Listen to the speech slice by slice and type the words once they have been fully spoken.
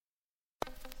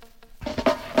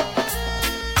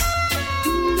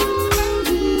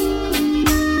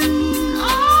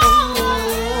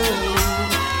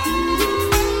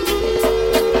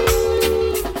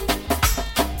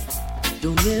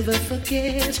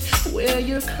where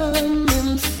you're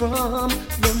coming from.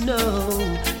 No, no,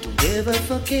 don't ever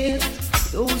forget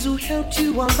those who helped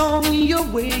you along your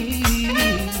way.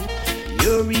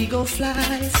 Your ego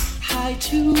flies high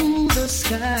to the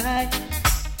sky.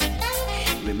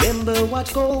 Remember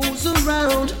what goes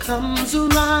around comes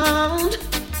around.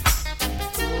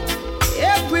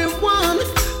 Everyone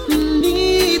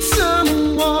needs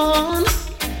someone,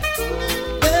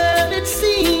 but it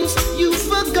seems you've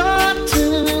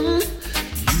forgotten.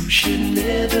 You should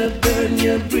never burn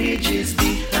your bridges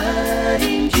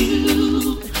behind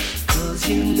you, 'cause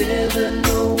you never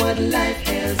know what life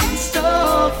has in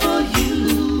store for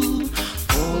you.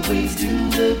 Always do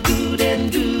the good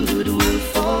and good will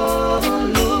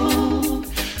follow,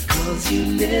 'cause you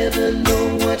never know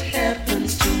what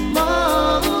happens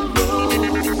tomorrow.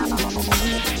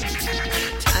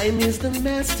 Time is the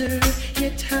master,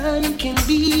 yet time can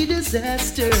be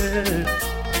disaster.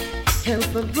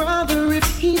 Help a brother if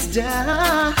he's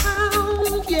down,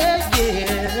 yeah,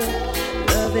 yeah.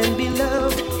 Love and be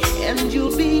loved, and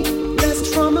you'll be blessed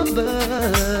from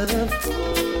above.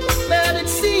 But it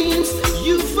seems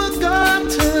you've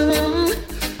forgotten.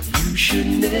 You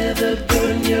should never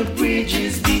burn your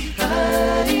bridges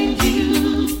behind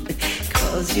you,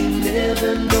 'cause you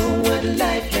never know what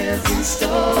life has in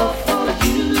store for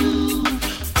you.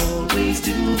 Always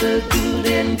do the good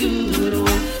and good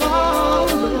will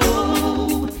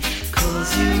follow, 'cause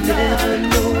you never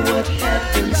know what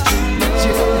happens tomorrow.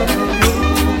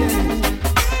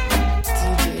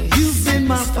 You've been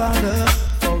my father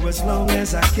for as long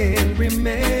as I can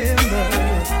remember,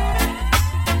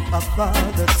 a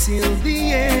father till the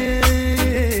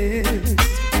end.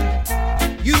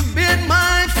 You've been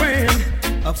my friend,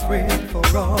 a friend for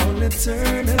all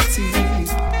eternity,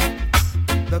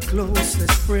 the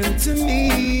closest friend to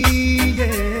me,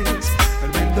 yes. And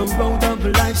when the road of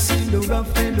life seemed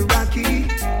rough and rocky,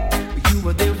 you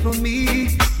were there for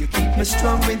me. You keep me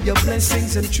strong with your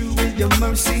blessings and true with your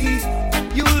mercy.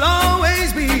 You'll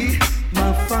always be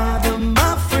my father,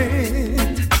 my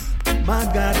friend, my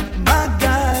God, my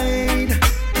guide.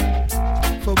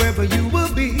 Forever you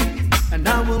will be, and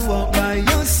I will walk by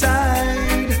your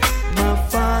side. My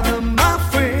father, my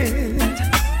friend,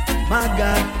 my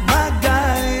God, my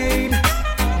guide.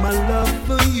 My love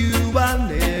for you I'll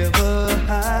never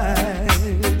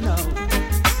hide. No.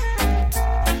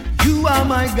 You are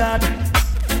my God,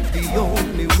 the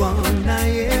only one I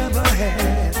ever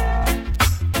had.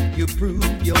 You prove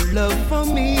your love for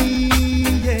me,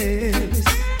 yes.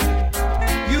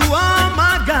 You are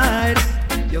my guide,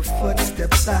 your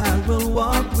footsteps I will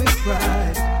walk with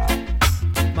pride.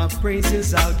 My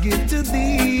praises I'll give to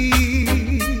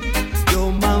thee.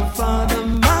 You're my father,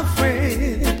 my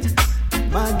friend,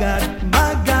 my God,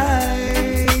 my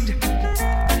guide.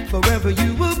 Forever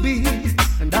you will be,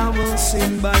 and I will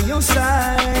sing by your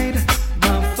side.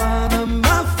 My father,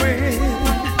 my friend,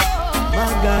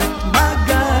 my God, my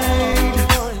guide.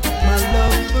 My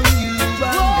love for you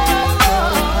I'll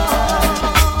never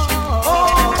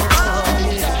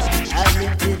hide. I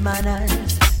lifted mine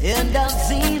eyes and I'll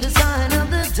see the sign of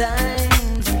the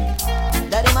times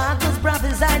that Marcus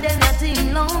prophesied in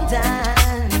a long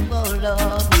time. Oh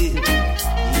Lord,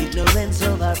 ignorance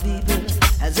of our people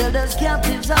has held us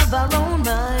captives of our own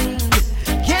mind.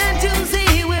 Can't you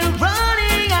see we're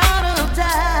running out of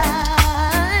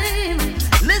time?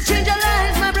 Let's change our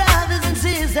lives, my brothers and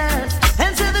sisters,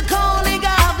 answer the calling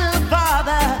of the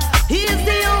Father. He is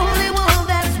the only one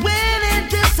that's willing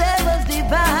to save us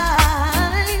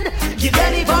divine. Get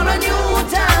ready for a new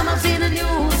time, I've seen a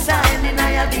new sign. And I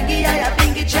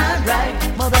think it shine right.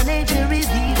 Mother Nature is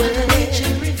evil,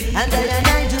 and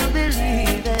I do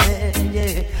believe it,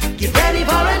 yeah. Get ready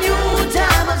for a new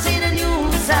time, I've seen a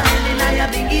new sign. And I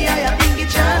think it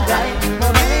shine right.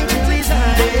 Mother Nature is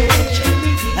evil,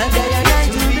 and I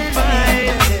do believe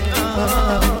it.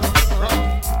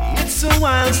 It's a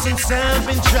while since I've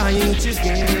been trying to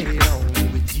get on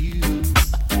with you,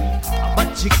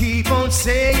 but you keep on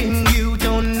saying you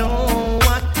don't know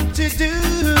what to do.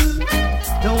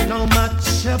 Don't know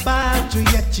much about you,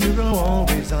 yet you're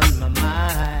always on my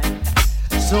mind.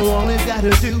 So all you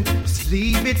gotta do is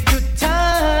leave it to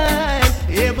time.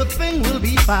 Everything will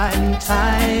be fine.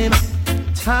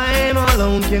 Time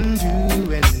alone can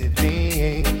do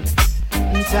anything.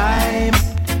 Time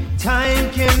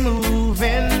can move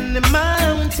any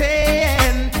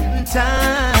mountain.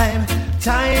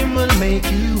 Time will make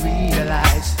you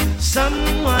realize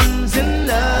someone's in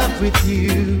love with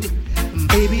you.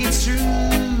 Baby, it's true.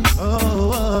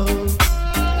 Oh.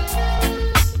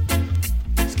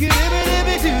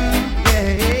 Skibidi-bidi-doo,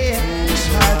 yeah.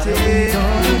 Try to get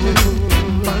on.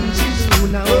 Punches,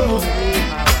 no.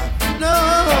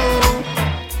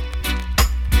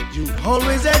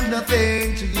 always had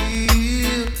nothing to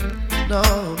give. No,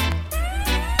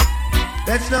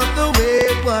 that's not the way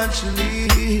one should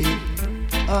live.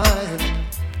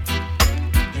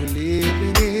 You're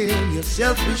living in your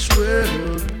selfish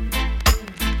world.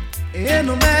 And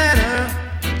no matter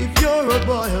if you're a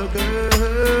boy or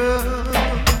girl,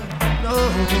 no,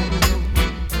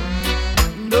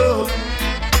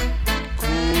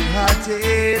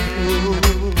 cold-hearted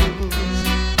fools.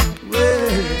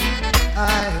 Well,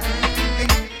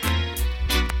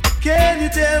 can you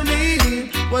tell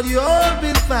me what you've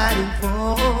been fighting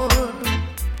for?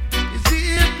 Is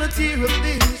it material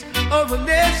things or a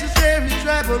necessary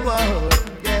tribal war?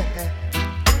 Yeah,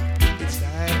 it's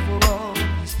time for all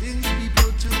these things to be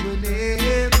put to an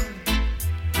end,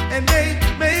 and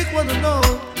make one and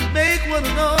all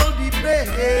be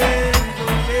friends.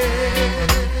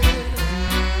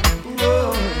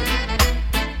 Oh,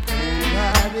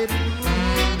 cold-hearted fools.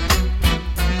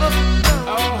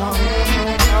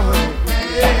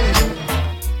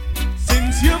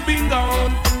 Since you've been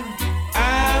gone,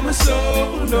 I'm so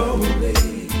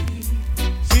lonely.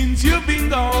 Since you've been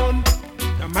gone,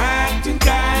 I'm acting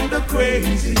kinda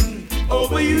crazy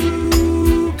over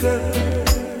you, girl.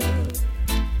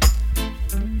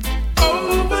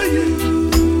 Over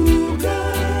you,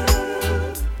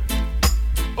 girl.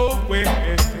 Oh,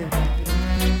 well.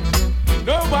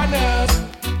 No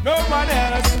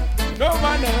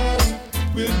one else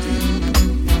will do.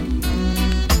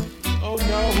 Oh,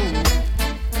 no.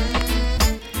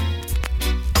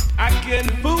 I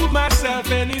can't fool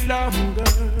myself any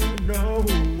longer, no.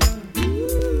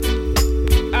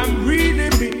 I'm really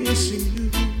missing you,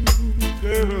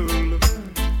 girl.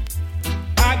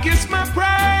 I guess my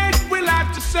pride will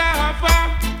have to suffer.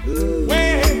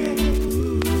 Well,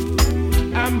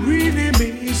 I'm really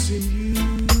missing you.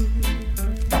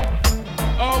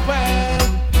 Oh, well.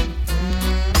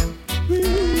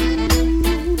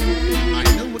 I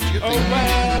know what you're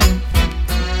thinking.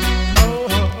 Oh,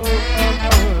 well.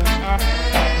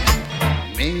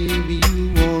 Maybe you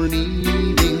are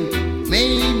leaving,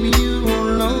 maybe you are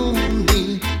lonely,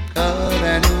 'cause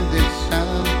I know there's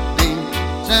something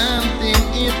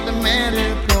is the matter,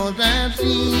 'cause I've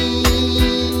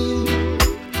seen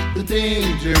the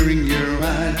danger in your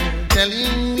eyes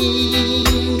telling me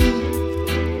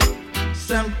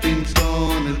something's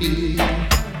gonna be.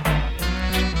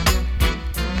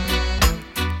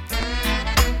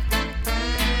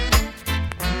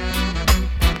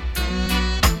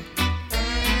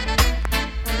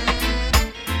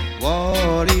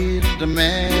 What is the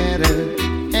matter?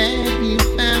 Have you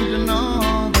found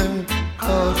another?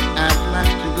 'Cause I'd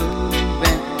like to go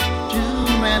back to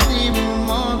my little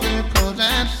mother, 'cause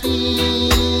I've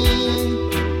seen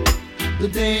the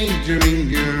danger in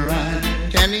your eyes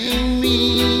telling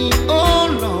me, oh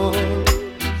Lord,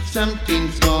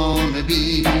 something's gonna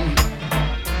be.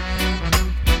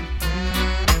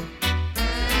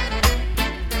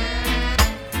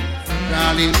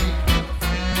 Darling,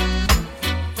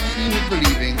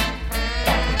 believing,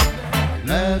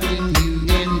 loving you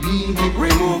and being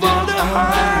Remove all the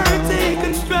heartache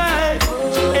and strife,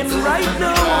 and right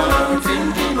now all I'm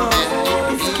thinking of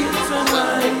is kids and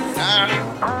wife.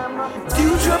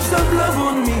 Few drops of love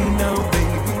on me now,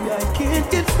 baby, I can't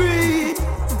get free.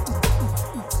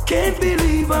 Can't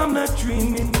believe I'm not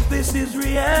dreaming, this is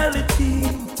reality.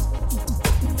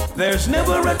 There's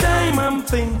never a time I'm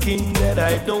thinking that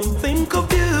I don't think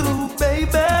of you,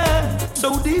 baby.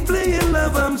 So deeply in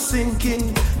love I'm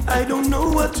sinking, I don't know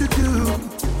what to do.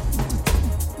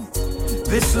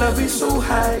 This love is so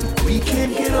high, we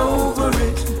can't get over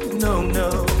it, no.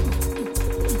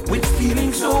 With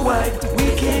feelings so wide,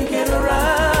 we can't get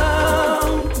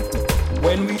around.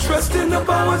 When we trust in the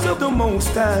powers of the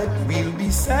Most High, we'll be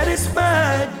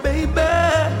satisfied, baby.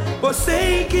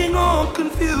 Forsaking all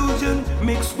confusion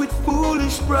mixed with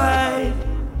foolish pride.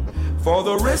 For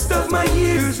the rest of my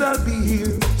years I'll be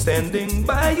here, standing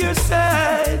by your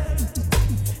side,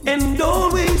 and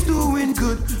always doing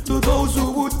good to those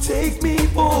who would take me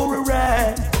for a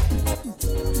ride.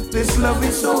 This love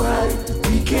is so high,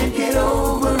 we can't get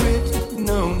over it,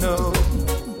 no.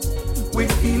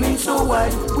 We're feeling so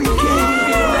wide, we can't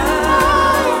get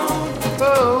around.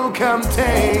 Oh, come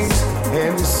taste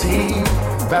and see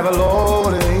that the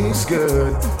Lord is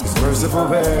good. He's merciful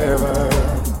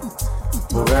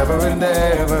forever and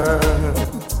ever.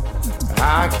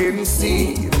 I can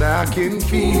see and I can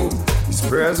feel His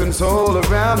presence all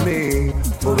around me,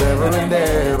 forever and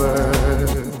ever,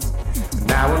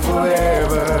 now and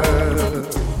forever.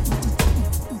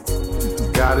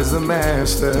 God is the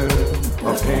master,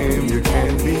 of Him you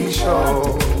can be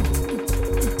sure.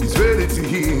 He's ready to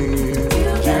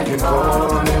heal you can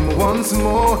call on him once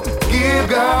more. Give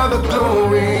God the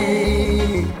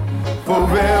glory.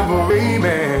 Forever,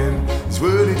 amen. It's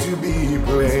worthy to be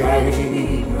praised.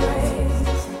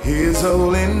 His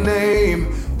holy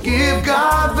name. Give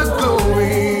God the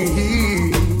glory.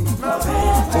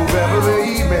 Forever,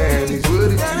 amen. He's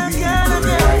worthy to be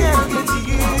praised.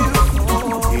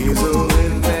 His holy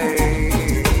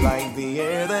name. Like the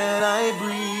air that I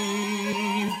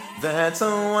breathe, that's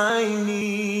how I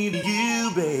need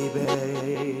you,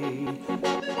 baby.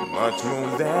 Much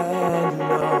more than you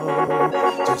know.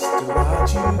 Just to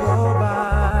watch you go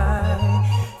by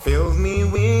fills me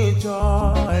with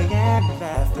joy and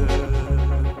laughter.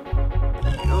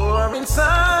 You're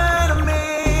inside of me.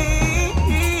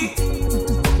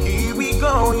 Here we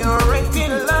go, you're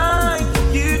acting like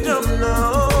you don't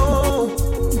know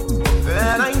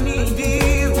that I need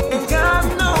you, and God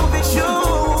knows that you're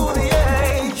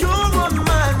on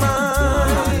my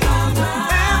mind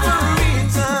every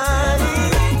time.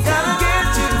 Gotta get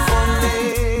you from me.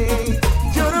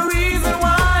 You're the reason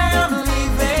why I'm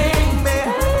leaving,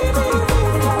 baby.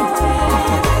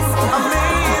 I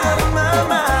made up my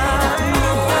mind.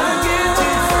 Gotta get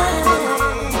you from me.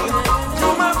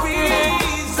 You're my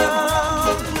reason.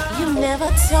 You never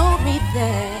told me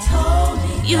that.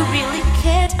 You really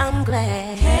cared, I'm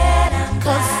glad.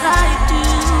 'Cause I do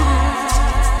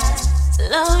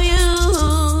love you.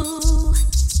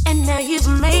 And now you've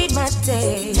made my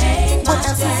day. What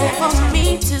else is there for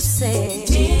me to say?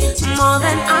 More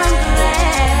than I'm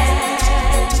glad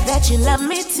that you love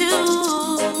me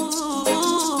too.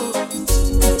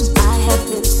 I have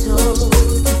been told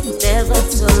never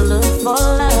to look for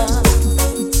love.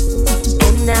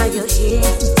 And now you're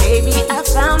here, baby, I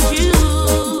found you.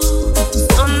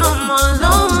 So no more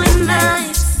lonely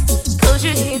nights, 'cause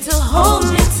you're here to hold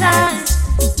me tight.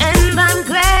 And I'm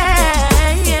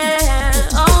glad,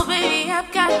 yeah. Oh baby,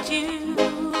 I've got you.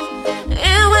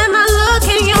 And when I look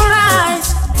in your eyes,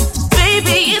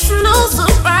 baby, it's no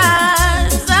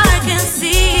surprise. I can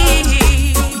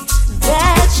see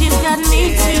that you got me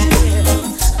too.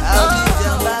 I'll be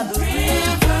down by the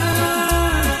river,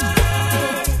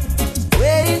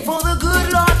 waiting for the good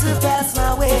Lord to pass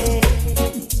my way.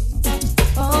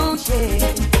 Oh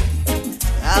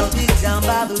yeah, I'll be down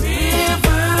by the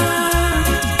river,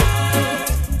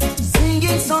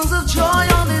 singing songs of joy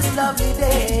on this lovely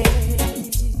day.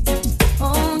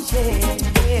 Oh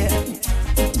yeah,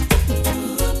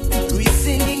 three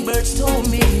singing birds told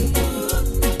me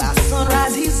by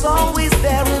sunrise he's always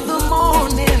there in the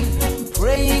morning,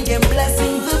 praying and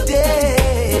blessing the day.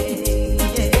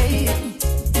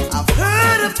 I've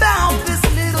heard about this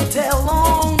little tale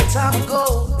long time ago,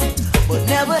 but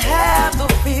never had the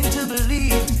faith to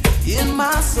believe in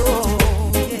my soul.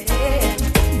 Yeah.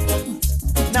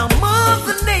 Now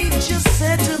Mother Nature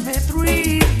said to me,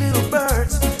 three little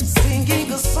birds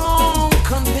singing a song,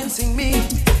 convincing me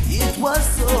it was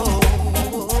so.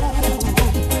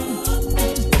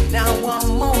 Now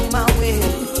I'm on my way.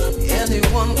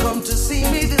 Anyone come to see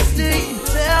me this day,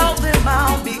 tell them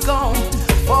I'll be gone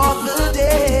for the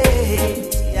day.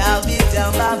 I'll be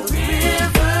down by the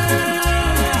river.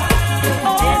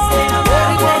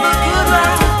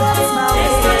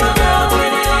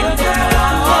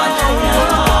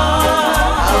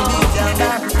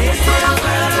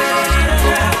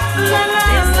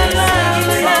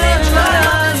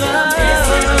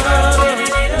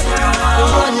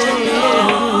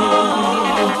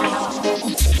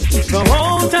 The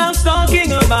whole town's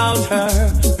talking about her,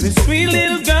 this sweet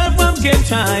little girl from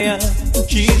Kintyre.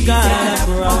 She's got a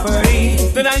property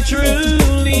that I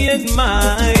truly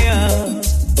admire.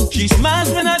 She smiles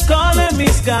when I call her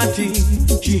Miss Scotty.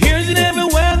 She hears it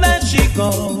everywhere that she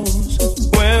goes.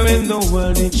 Where in the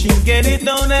world did she get it?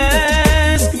 Don't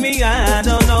ask me, I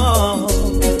don't know.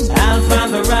 I'll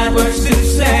find the right words to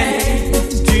say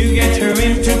to get her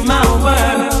into my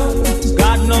world.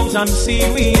 God knows I'm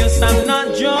serious, I'm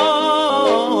not joking.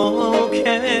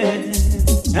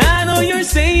 I know you're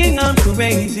saying I'm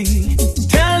crazy,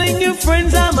 telling your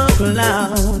friends I'm a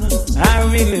clown. I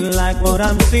really like what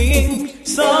I'm seeing,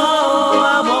 so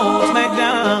I won't back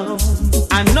down.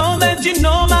 I know that you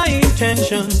know my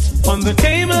intentions. On the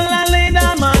table I lay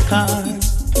down my card.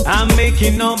 I'm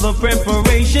making all the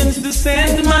preparations to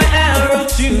send my arrow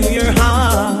to your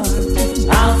heart.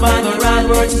 I'll find the right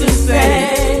words to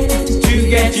say to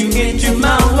get you into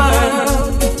my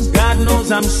world. God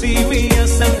knows I'm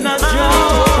serious, I'm not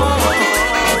joking.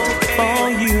 For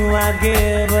you I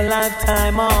give a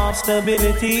lifetime of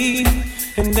stability,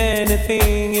 and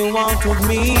anything you want of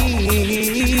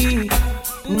me.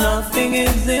 Nothing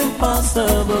is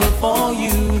impossible for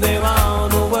you. There are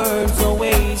no words or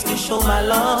ways to show my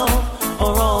love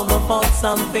or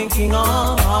thoughts I'm thinking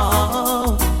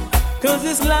of. 'Cause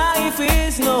this life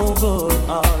is no good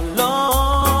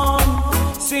alone.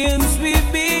 Since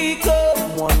we've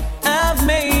become one, I've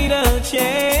made a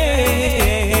change.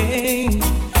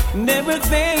 And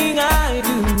everything I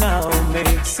do now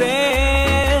makes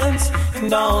sense.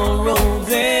 And all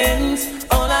roads ends,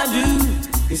 all I do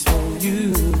is for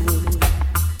you.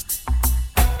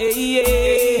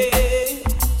 Yeah.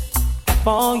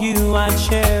 For you I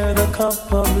share the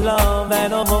cup of love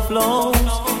that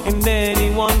overflows. And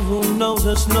anyone who knows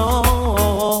us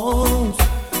knows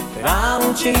that I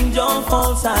won't change all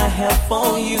faults I have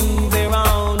for you. There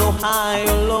are no high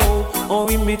or low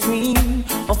or in between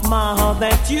of my heart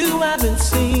that you haven't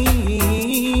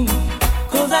seen.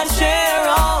 'Cause I share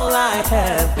all I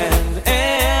have and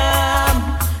am.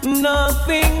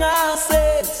 Nothing I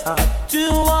say is hard to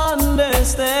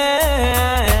understand.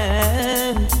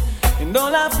 And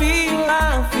all I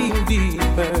feel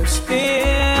deeper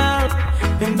still.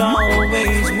 And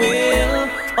always will.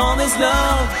 All this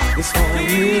love is for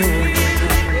you.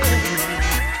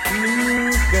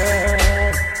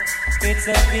 Girl, it's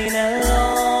been a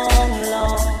long,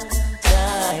 long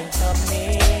time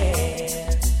coming.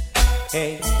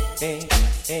 Hey, hey,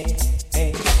 hey,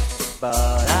 hey.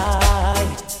 But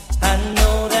I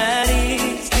know that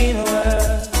it's been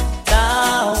worth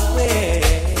our way.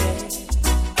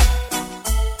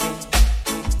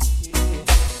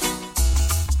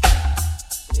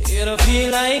 It'll feel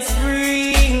like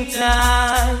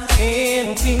springtime in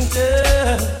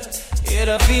winter.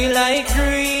 It'll feel like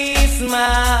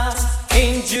Christmas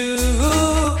in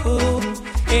June.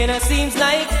 It seems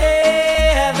like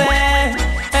heaven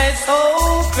has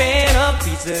opened up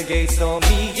pizza gates for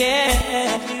me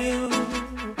and you.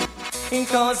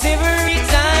 Because every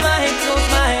time I close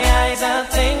my eyes, I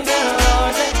thank the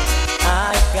Lord that I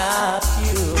got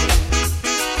you.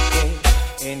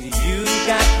 And you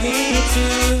got me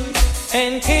too.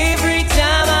 And every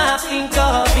time I think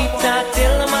of it, I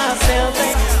tell myself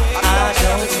that I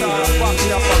don't feel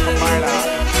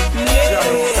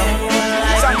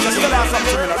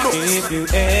if you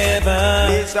ever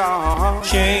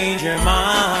change your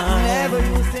mind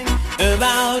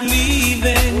about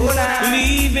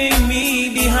leaving me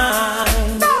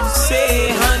behind, say,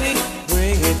 honey,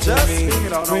 bring it to me.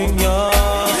 Bring your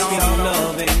sweet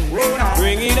loving.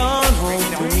 Bring it on home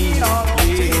to me.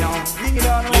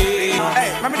 Hey,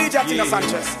 let me DJ Tina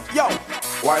Sanchez. Yo.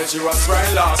 While she was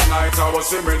crying last night, I was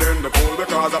swimming in the pool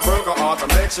because I broke her heart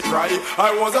and make she cry.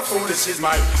 I was a fool, this is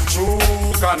my true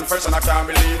confession. I can't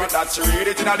believe it that she read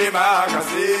it in the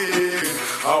magazine.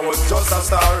 I was just a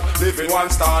star, living one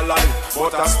star life,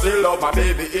 but I still love my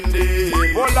baby indeed.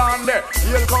 Hold on there,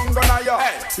 here come Ganaya.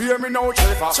 Hey, hear me now,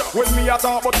 Chafer. When me a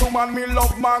talk about woman, me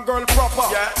love my girl proper.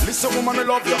 Yeah. Listen, woman, me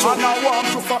love you and I want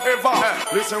you forever.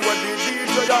 Hey. Listen, when the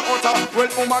DJ are utter, well,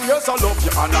 woman, yes, I love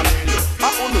you and I need you. I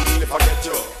only really forget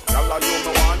you. Girl, I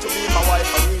don't want to be my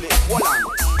wife, I really hold on.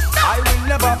 I will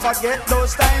never forget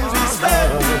those times we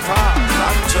spent.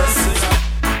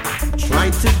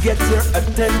 Trying to get your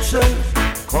attention.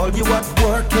 Call you at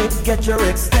work, can't get your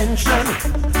extension.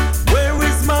 Where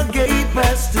is my gate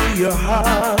pass to your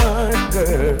heart,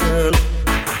 girl?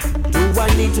 Do I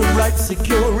need to write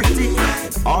security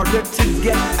in order to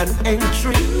get an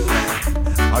entry?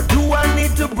 Or do I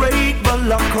need to break the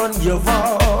lock on your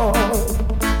vault?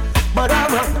 But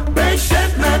I'm a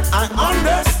patient man, I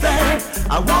understand.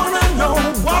 I wanna know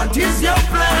what is your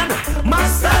plan.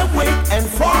 Must I wait and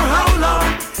for how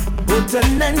long? Put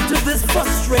an end to this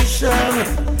frustration.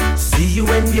 See you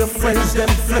and your friends them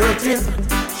flirting,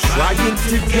 trying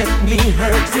to get me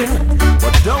hurting.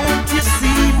 But don't you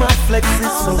see my flex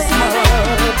is so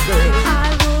smart, girl?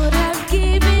 I would have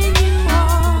given you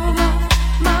all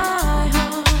my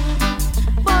heart,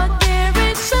 but there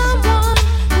is someone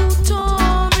who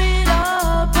tore it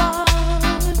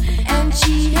apart, and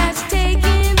she has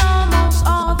taken almost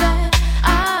all that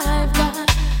I've got.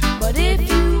 But if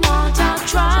you want, I'll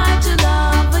try to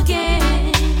love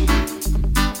again.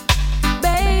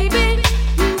 Baby,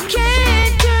 you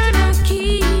can't turn a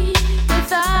key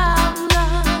without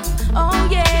love. Oh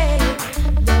yeah,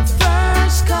 the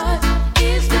first cut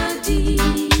is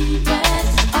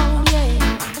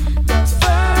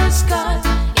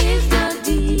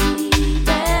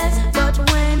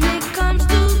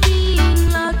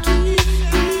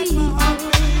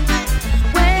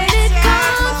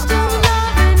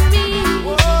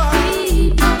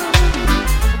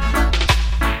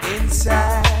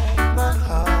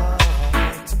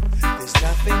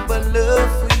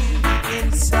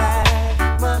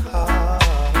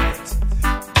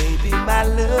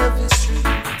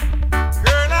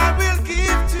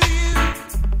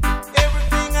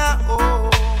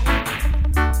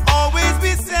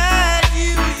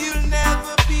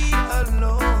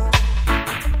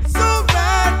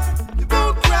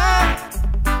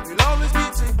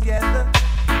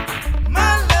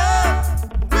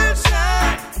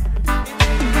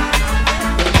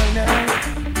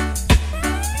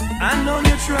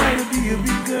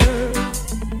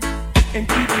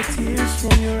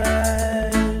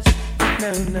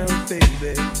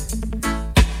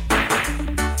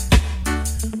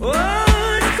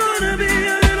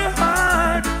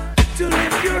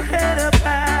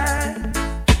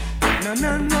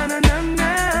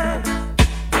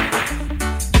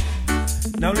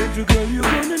Little girl, you're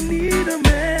gonna need a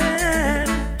man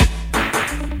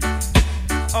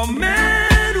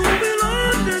who will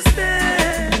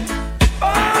understand.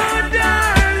 Oh,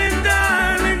 darling,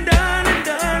 darling, darling,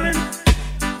 darling,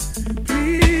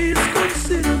 please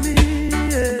consider me.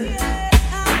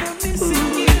 I'm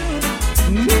missing you.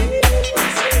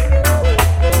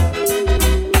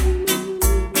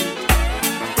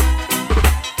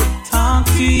 Talk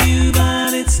to you,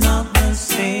 but it's not the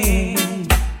same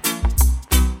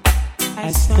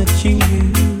as touching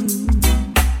you.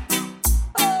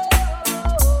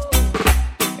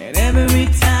 And every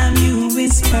time you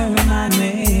whisper my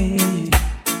name,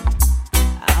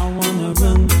 I wanna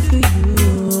run to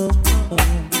you.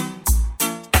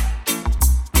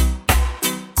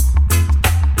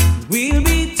 We'll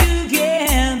be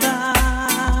together,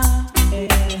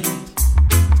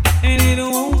 and it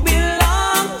won't be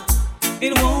long.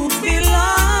 It won't be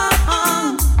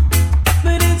long,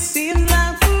 but it seems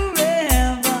like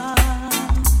forever.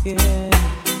 Yeah,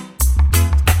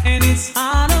 and it's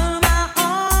hard on my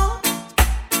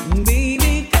own,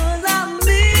 baby, 'cause I'm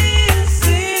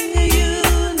missing you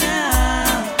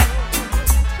now,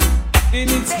 and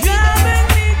it's driving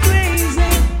me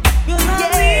crazy 'cause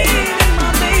I'm leaving my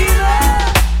baby.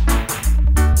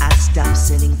 I stopped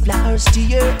sending flowers to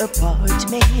your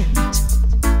apartment.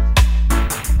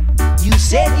 You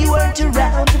said you weren't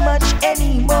around much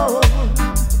anymore.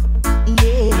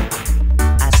 Yeah,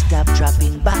 I stopped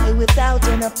dropping by without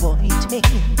an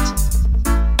appointment.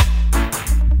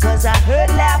 'Cause I heard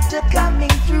laughter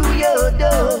coming through your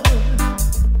door.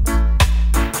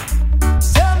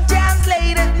 Sometimes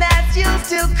late at night you'll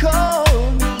still call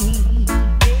me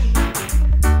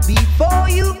before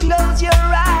you close your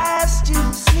eyes to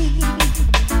sleep.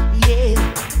 Yeah,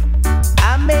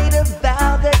 I made a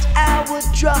vow that I would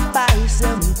drop by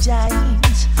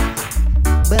sometimes,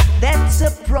 but that's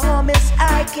a promise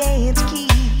I can't keep.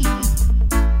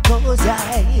 'Cause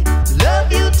I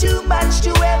love you too much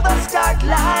to ever start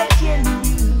liking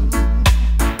you.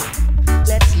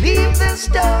 Let's leave the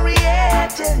story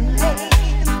at an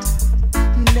end.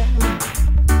 No,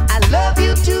 I love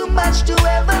you too much to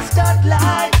ever start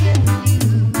liking you.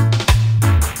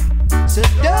 So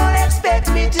don't expect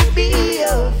me to be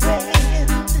your friend.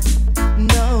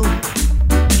 No,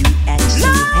 you act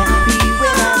so happy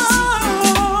when I see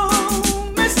you.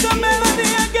 Mr.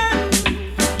 Melody again.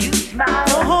 You smile.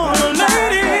 Oh,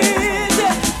 ladies.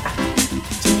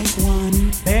 Take one.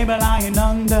 Baby lying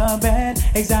on the bed.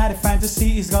 Exotic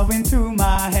fantasy is going through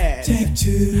my head. Take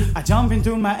two. I jump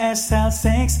into my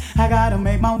SL6. I gotta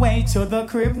make my way to the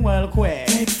crib well quick.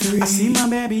 Take three. I see my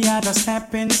baby, I just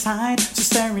step inside. She's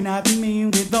staring at me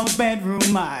with those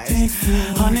bedroom eyes. Take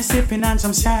four. Honey sipping on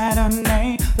some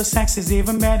Chardonnay. The sex is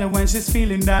even better when she's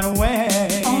feeling that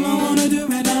way. All I wanna do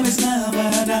right now is love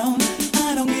her down.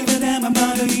 I don't give a damn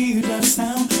about the heat of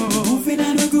sound. Moving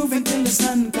and we're grooving till the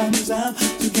sun comes out.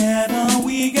 Together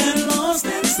we get lost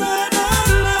inside our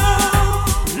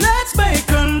love. Let's make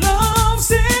a love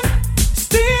scene,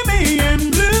 steamy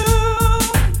and blue,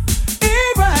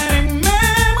 igniting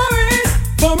memories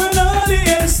for an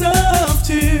audience of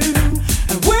two.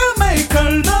 And we'll make a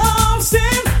love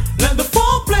scene, let the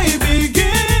foreplay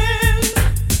begin,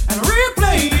 and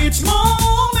replay each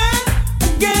moment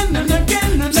again and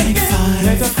again and again.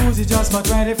 Let the foozy just but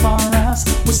ready for us.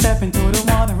 We step into the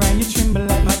water and you tremble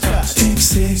like my trust. Take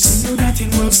six, so that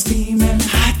thing will steam and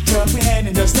hot up. We're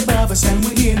heading just above us and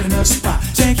we're hitting a spot.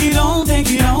 Take it on, take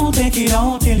it on, take it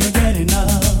on till you get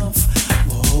enough.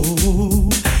 Whoa,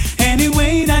 any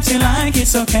way that you like,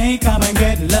 it's okay, come and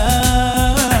get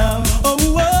love. Oh,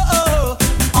 oh, oh.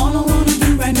 All I wanna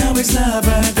do right now is love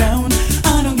her down.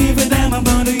 I don't give a damn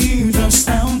about the huge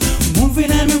sound.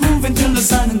 Moving and we're moving till the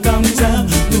sun comes out.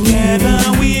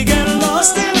 Together we get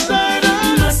lost inside.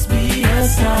 Must be a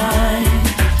sign.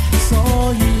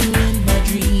 Saw you in my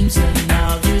dreams and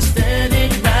now you're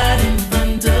standing right in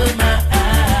front of my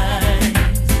eyes.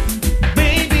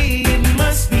 Baby, it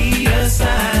must be a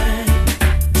sign.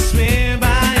 Swear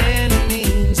by any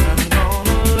means I'm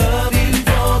gonna love you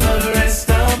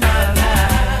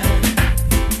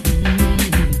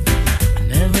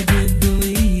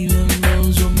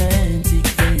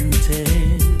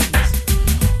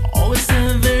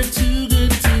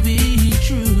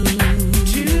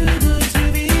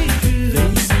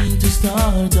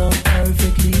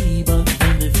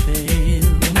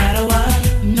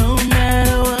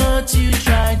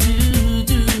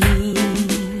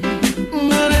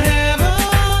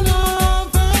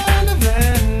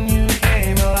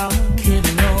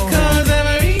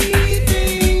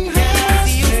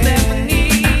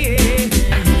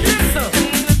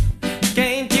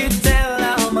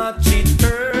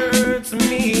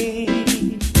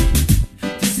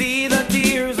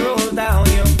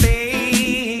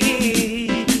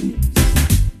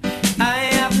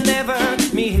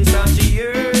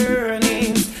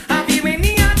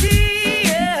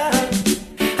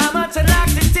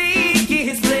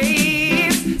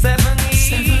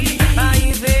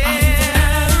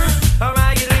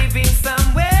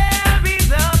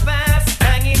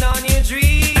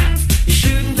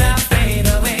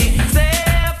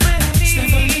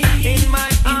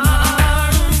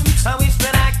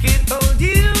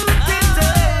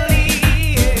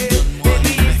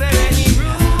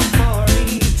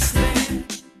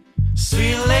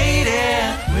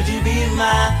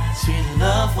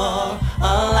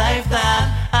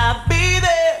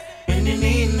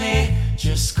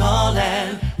Just call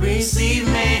and receive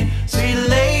me. Sweet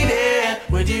lady,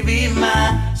 would you be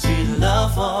my sweet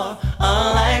love for a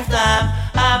lifetime?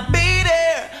 I'll be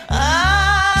there.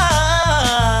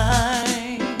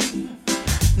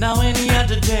 Now any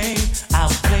other day I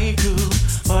would play cool,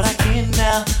 but I can't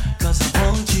now, cause I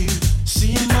want you.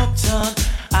 See him uptown,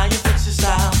 how you fix your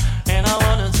style, and I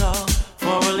wanna talk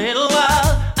for a little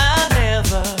while. I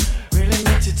never really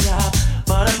meant to top,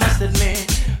 but I must admit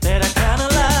that I kinda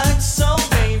like. So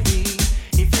maybe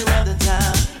if you have the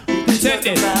time, we can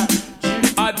talk about you.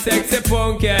 Hot sexy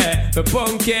punky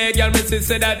girl, me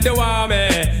say that you want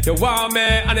me,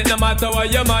 and it no matter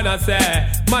what your man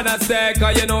say,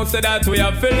 cause you know say that we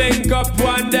have to link up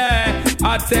one day.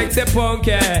 Hot sexy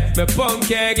punky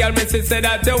girl, me say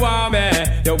that you want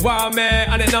me,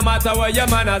 and it no matter what your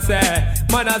man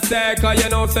say, cause you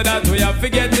know say that we have to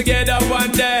get together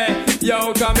one day.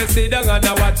 Yo, come and sit down and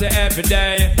I watch you every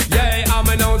day. Yeah,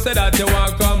 I'ma know say that you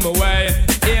want come away.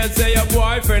 Here say your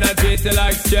boyfriend I treat you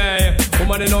like stray.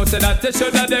 Woman, you know say that you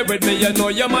shoulda there with me. You know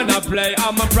your man a play.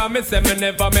 I'ma promise him me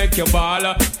never make you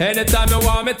ball. Anytime you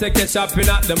want me, take you shopping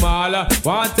at the mall.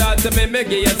 Want talk to me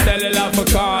give you cellular for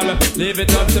call. Leave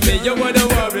it up to me, you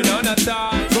wouldn't worry none at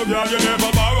all. So girl, you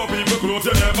never borrow people clothes,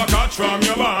 you never catch from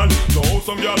your man. So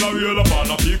some girl a reel up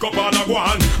and a pick up and a go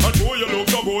on. And though you look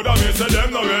so good, I may say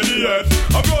them not ready yet.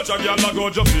 Approach a girl a go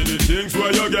just see the things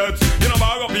where you get. You know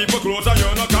borrow people clothes and you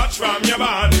not catch from your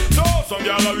man. So some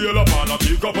girl a reel up and a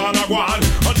pick up and a go on.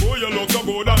 And though you look so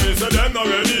good, I may say them not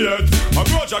ready yet.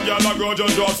 Approach a girl a go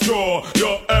just show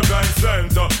your heaven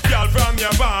sent. Girl from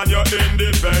your band, you're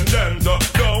independent.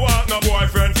 Don't want no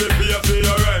boyfriend to pay for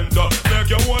your rent. Make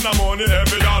you own the money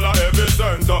every dollar, every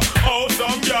cent. Oh,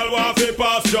 some girl want to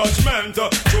pass judgment.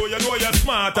 So you know you're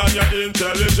smart and you're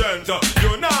intelligent.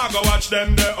 You now go watch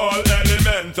them, the all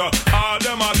element. All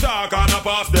them attack and I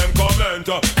pass them comment.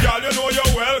 Girl, you know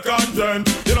you're well content.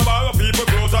 You know borrow people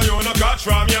close and you no catch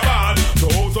from your band. So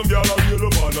some girl a real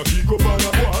up and a kick up and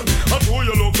a one. And so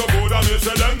you look so good and me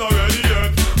say them not ready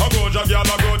yet. I go to girl,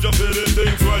 I go just see the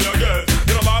things where you get.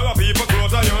 You know borrow people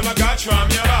close and you no catch from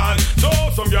your band. So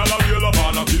some girl a real up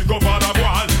and a kick up and a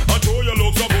one. And so you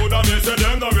look so good and me say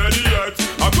them not ready yet.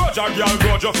 I go to girl,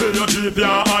 go just feel your cheap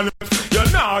and you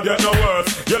nah get no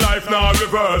worse, your life nah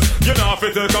reverse. You nah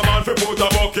fit take a man fi put a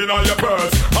buck in on your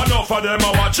purse. Enough of them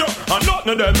a watch you, and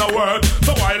nothing of them no work.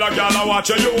 So while a gal a watch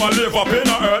you, you a live up in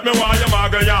the earth. Me want you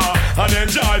maggle ya, and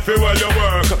enjoy fi where you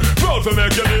work. Proud to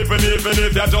make you live even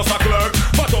if you're just a clerk.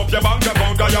 But up your bank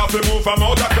account, cause you have to move from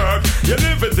out of Kirk. You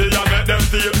live it till you make them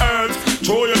feel hurt.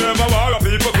 True, you never war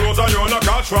people close and you no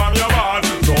catch from your man.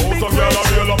 So some girl a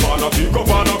real up and a pick up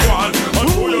and a go on.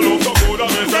 And true, you look so good and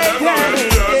me say them not ready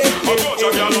yet.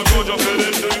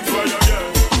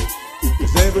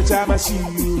 Every time I see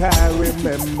you, I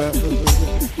remember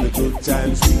the good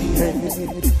times we had.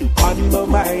 On my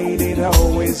mind, it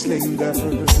always lingers.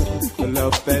 The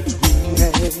love that we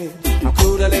had. I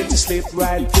could have let you slip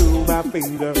right through my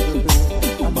fingers.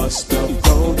 I must have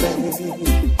known that.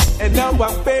 And now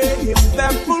I'm paying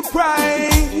that full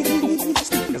price.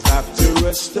 'Cause after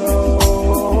a storm,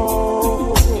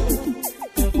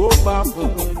 oh mama,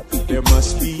 there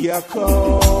must be a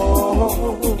call.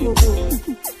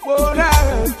 What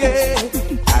I get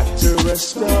after a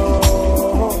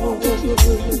storm,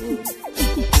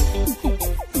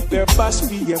 there must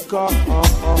be a call.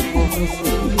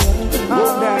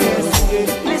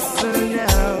 Listen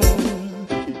now,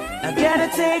 I gotta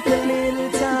take a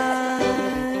little time,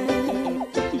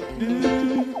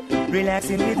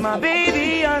 relaxing with my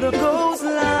baby on the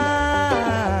coastline.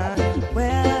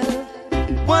 Well,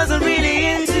 wasn't really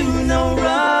into no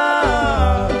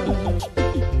rush.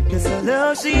 The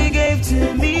love she gave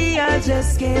to me, I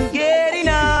just can't get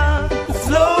enough.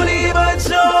 Slowly but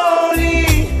surely,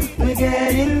 we're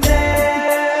getting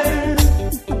there.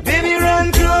 Baby,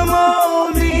 run, come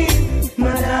hold me,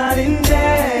 my darling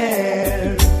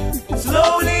there.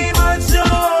 Slowly but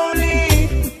surely,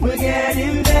 we're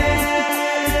getting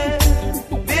there.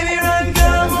 Baby, run,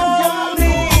 come hold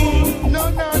me. No.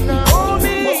 Hold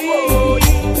me.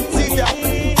 See ya,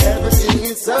 everything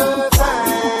is so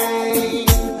fine.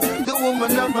 The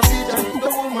woman of my vision, the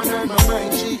woman on my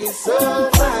mind, she is so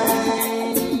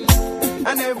fine.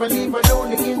 I never leave her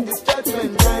lonely in this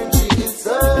judgment time, she is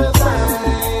so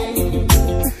fine.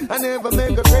 I never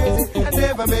make her crazy, I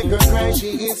never make her cry, she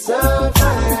is so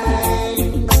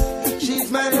fine. She's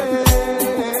mine.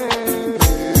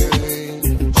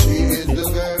 She is the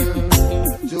girl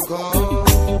to call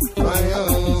my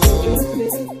own.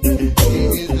 She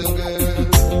is the girl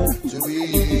to be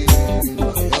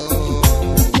my own.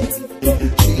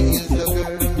 She is the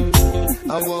girl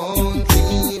I won't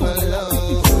leave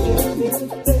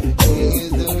alone.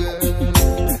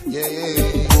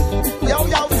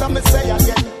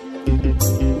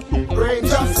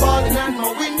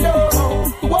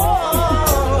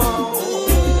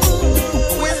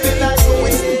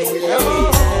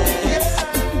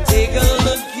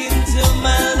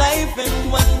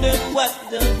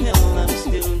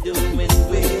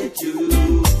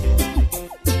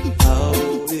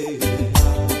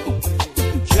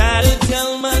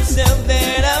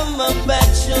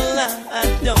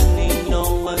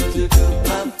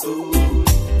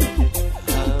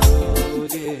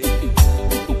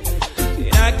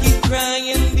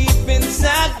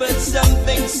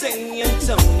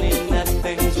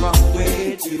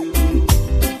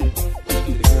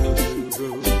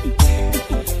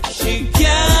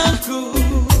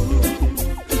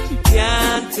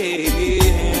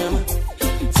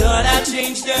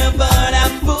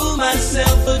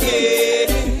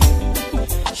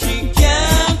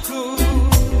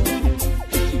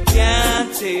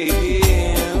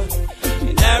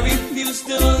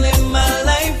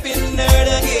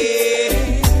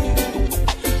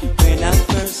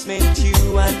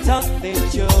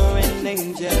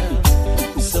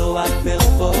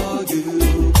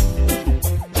 you.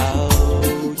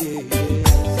 Oh yeah.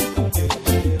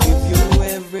 Give you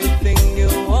everything you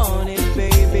wanted,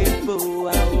 baby boo. I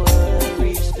would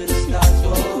reach the stars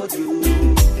for you.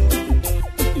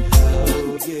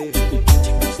 Oh yeah.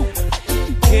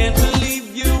 Can't believe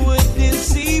you would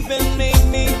deceive and make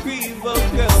me grieve, oh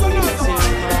girl. It's in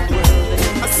my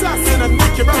world. Assassin and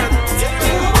Nicky Bird.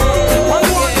 One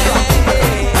more.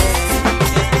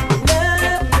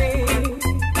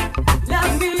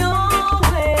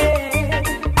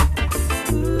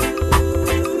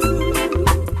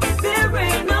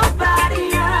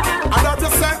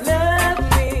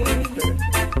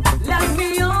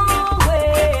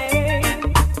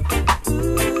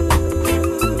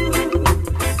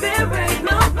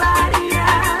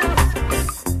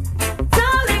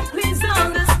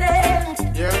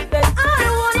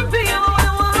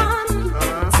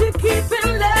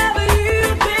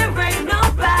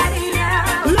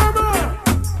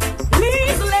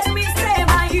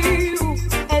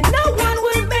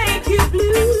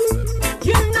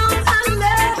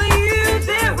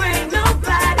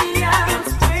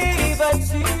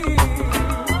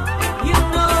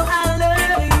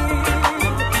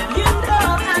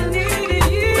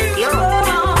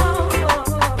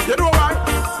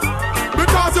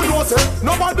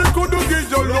 Nobody could give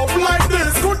you love like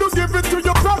this. Could you give it to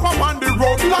your proper on the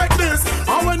road like this?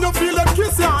 And when you feel them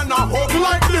kiss you and a hug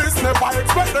like this, never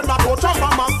expect them to touch up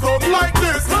on my thug like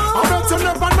this. I bet you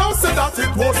never know say that it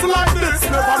was like this.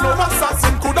 Never know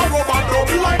assassin could have rub and rub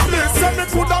like this. Say me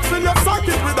could have fill your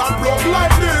socket with a plug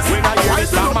like this. When I hear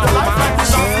it up my life like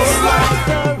this, I'm just like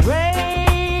the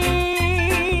rain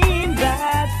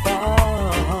that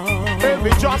falls.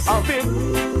 Every drop of it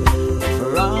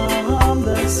from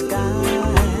the sky.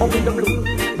 Oh, in the blue.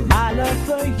 My love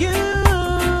for you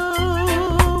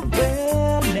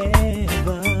will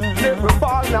never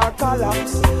fall nor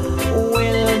collapse.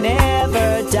 Will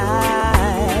never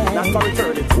die. Not for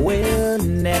eternity. Will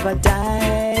never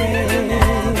die.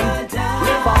 Never.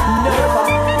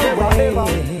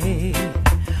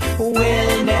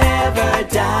 Will never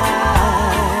die.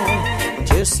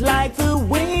 Just like the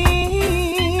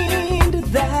wind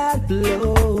that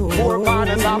blows. Four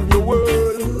corners of the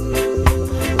world.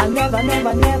 I'll never,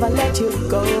 never, never let you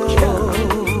go.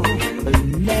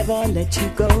 Never let you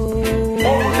go.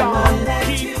 Hold on,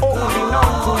 keep holding on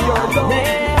to your love.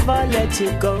 Never let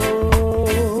you go.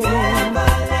 Never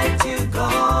let you go.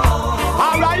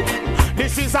 Alright,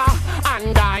 this is a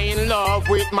undying love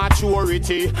with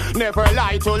maturity. Never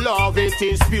lie to love, it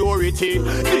is purity.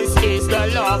 This is the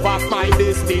love of my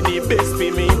destiny. Best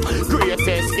for me,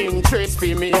 greatest interest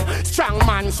for me. Strong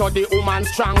man, so the woman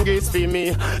strongest for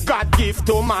me. God give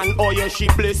to man, oh yeah, she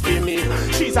blessed for me.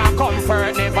 She's a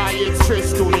comfort, never it's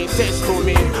stress to me, test to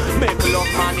me. Make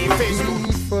love manifest to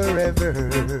me. Forever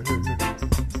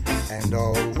and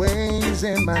always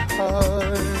in my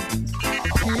heart.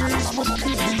 Here's what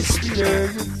could be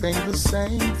sweeter. You think the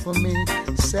same for me.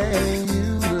 Say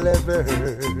you'll ever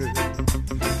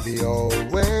be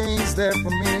always there for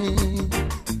me.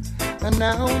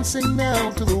 Announcing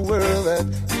now to the world that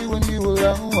you and you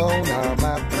alone are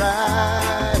my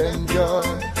pride and joy,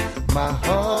 my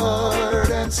heart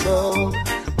and soul,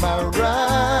 my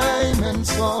rhyme and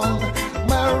song,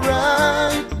 my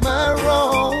right, my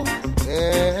wrong.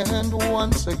 And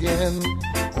once again,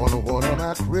 on one of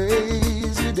my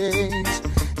crazy days,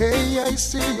 hey, I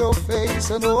see your face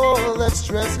and all that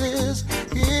stress is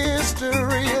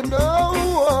history. And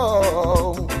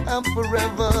oh, I'm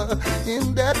forever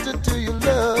indebted to your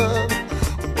love.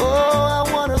 Oh,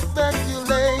 I want to thank you,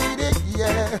 lady,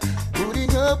 yeah,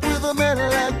 putting up with a man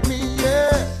like me,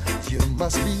 yeah. You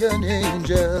must be an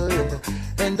angel, yeah,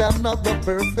 and I'm not the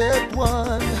perfect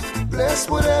one. Bless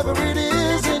whatever it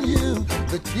is in you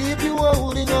that keep you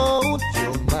holding on.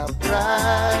 You're my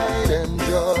pride and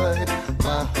joy,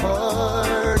 my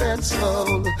heart and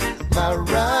soul, my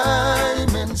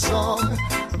rhyme and song,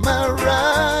 my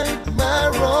right, my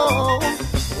wrong.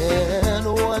 And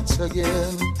once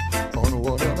again, on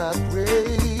one of my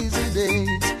crazy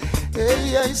days,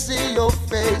 hey, I see your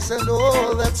face and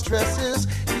all that stress is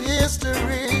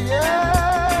history,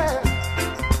 yeah.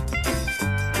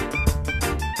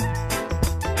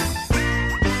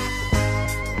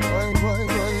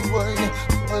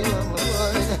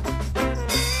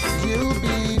 You'll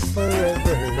be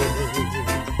forever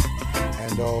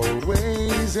and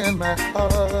always in my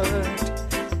heart.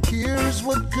 Here's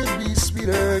what could be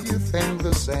sweeter. You think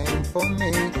the same for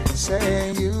me.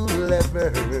 Say you'll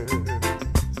ever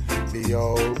be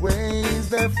always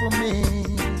there for me.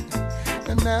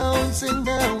 Announcing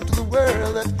now to the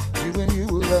world that you and you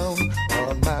alone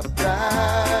are my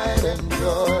pride and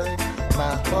joy,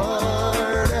 my heart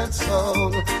heart and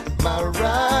soul, my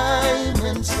rhyme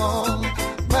and song,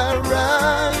 my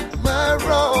right, my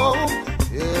wrong.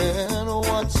 And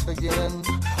once again,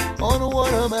 on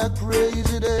one of my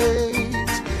crazy days,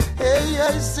 hey,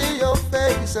 I see your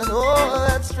face and all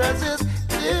that stress is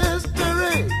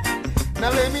history.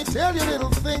 Now let me tell you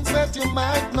little things that you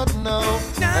might not know,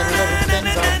 and little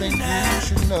things I think you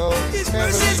should know. His Never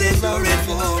mercies leave endure alone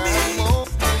for me.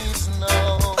 most please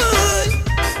know.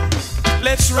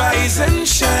 Let's rise and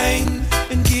shine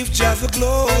and give Jah the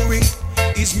glory.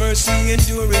 His mercy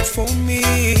endure it for me.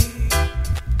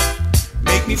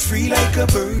 Make me free like a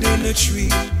bird in a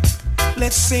tree.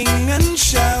 Let's sing and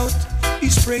shout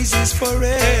His praises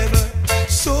forever,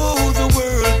 so the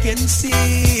world can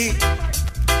see.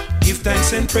 Give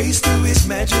thanks and praise to His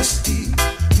majesty,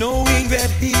 knowing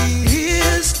that He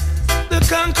is the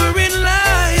conquering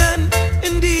lion,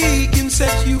 and He can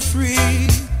set you free.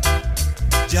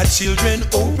 Jah children,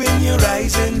 open your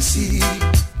eyes and see.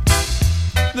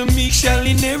 The meek shall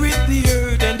inherit the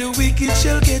earth, and the wicked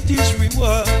shall get his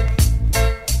reward.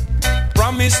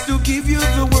 Promise to give you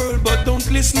the world, but don't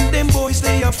listen, them boys,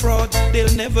 they are fraud.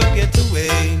 They'll never get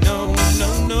away. No,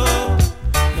 no, no,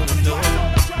 no, no.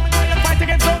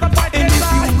 And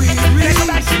if you weary,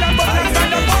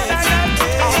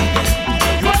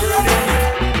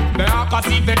 they are cause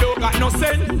if they don't got no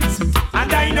sense,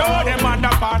 and I know them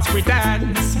underparts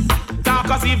pretense. Talk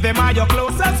as if them are your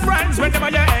closest friends, when them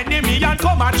are your enemy and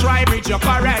come and try reach your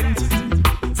current.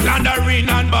 Slandering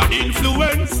and bad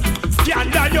influence,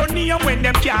 scandal your name when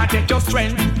them can't take your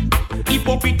strength.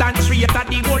 Hypocrite and traitor,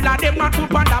 the whole of them are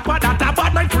put on that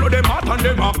bad mind flow them out and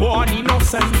them are born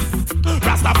innocent.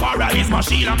 Rastafari is my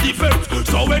shield and defense,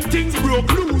 so when things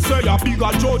broke loose, say a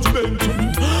bigger judgment.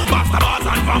 Bastards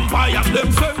and vampires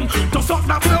them send to suck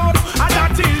the blood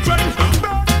and the children.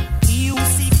 He who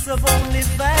seeks of only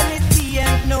vanity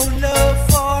and no love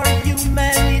for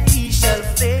humanity shall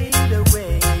fade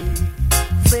away,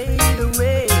 fade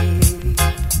away.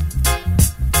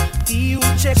 He who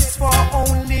checks for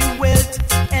only wealth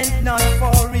and not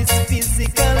for his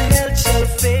physical health shall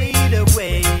fade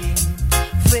away,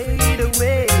 fade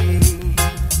away.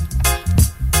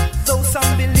 Though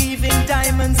some believe in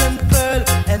diamonds and pearl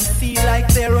and feel like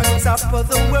they're on top of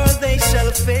the world, they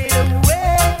shall fade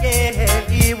away.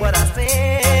 Hear what I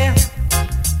say.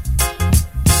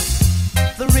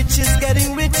 The rich is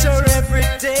getting richer every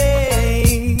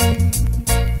day,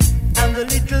 and the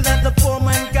little that the poor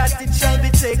man got, it shall be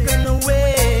taken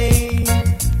away.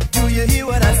 Do you hear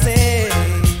what I say?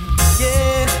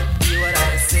 Yeah, hear what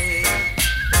I say.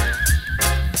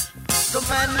 The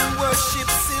man who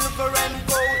worships silver and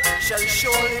gold shall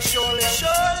surely, surely,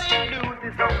 surely lose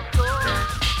his own soul.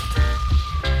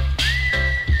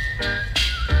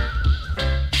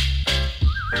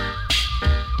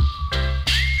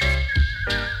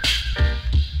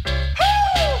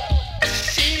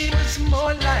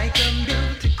 More like a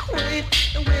beauty queen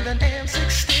with an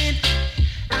M16.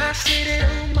 I see it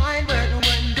on mine, but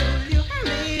when do you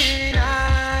mean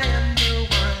I am the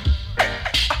one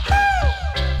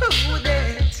who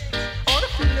dance on the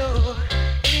floor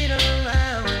in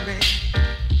around me?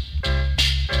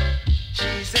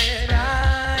 She said I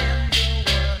am the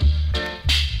one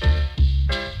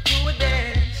who would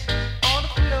dance on the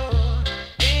floor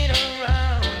in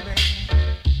around me.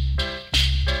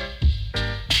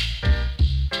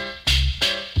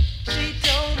 She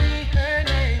told me her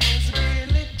name was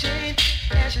Billie Jean,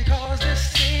 and she caused a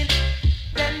scene.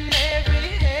 Then every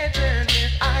head turned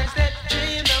with eyes that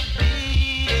dreamed of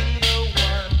being the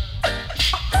one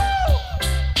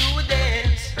who would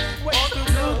dance on the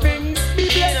floor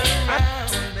in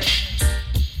around me.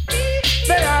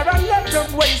 There are a lot of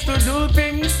ways to do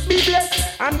things. Be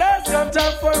blessed, and there's no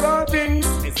time for all things.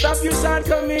 Stop your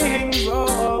shortcomings,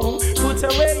 oh, put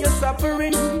away your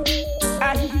suffering.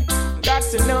 And got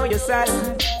to know yourself.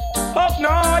 Hope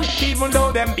not, even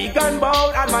though them big and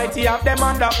bold, Almighty have them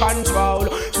under control.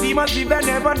 See must if they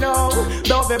never know,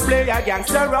 though they play a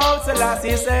gangster role,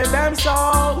 Selassie save them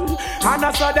soul. And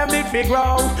I saw them big fig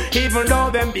grow, even though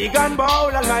them big and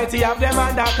bold, Almighty have them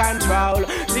under control.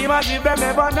 See must if they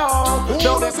never know,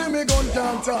 though they see me gun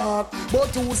can't talk,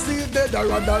 but who see dead I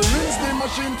rather rinse the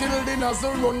machine till the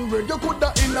nozzle run red. You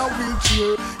coulda in a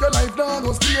wheelchair, your life now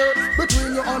was clear.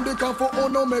 Between you and the car for oh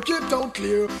no make it out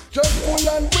clear. Just full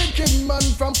and wicked man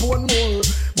from Portmore.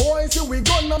 Boys, see we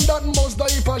gun and that must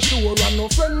die for sure. And no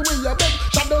friend we a beg,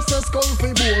 shadow says skull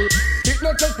fi bore. It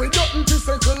not take we nothing to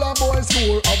settle a boy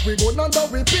score. Have we gone under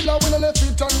we pillar, we no left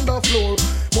it on the floor.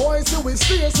 Boys see we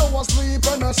stay so asleep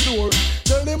and a store.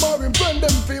 Tell them how him friend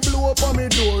them fi blow up on me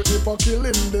door. If I kill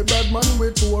him, the bad man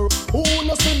we tour. Who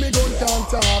no see me gun can't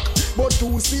talk, but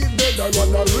who see dead I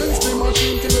wanna rinse the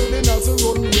machine till the nuts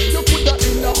run away. You put that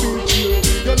in a wheelchair,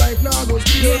 your life now goes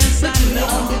clear. Yes, I know.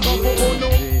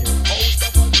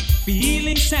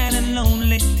 Feeling sad and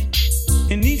lonely,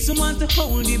 and need someone to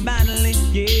hold you badly,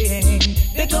 yeah.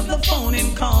 Pick up the phone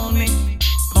and call me,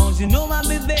 cause you know I'll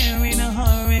be there in a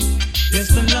hurry.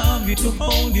 Just to love you, to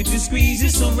hold you, to squeeze you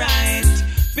so right.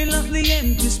 Fill up the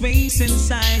empty space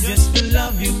inside. Just to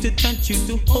love you, to touch you,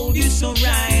 to hold you so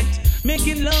right.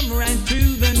 Making love right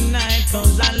through the night,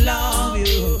 cause I love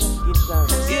you.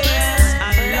 Yes,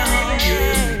 I love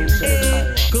you.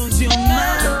 Hey, cause you're my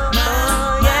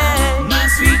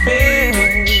sweet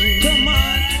baby. Come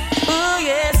on. Oh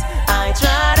yes, I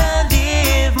try to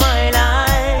live my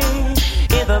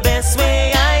life in the best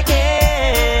way I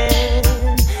can.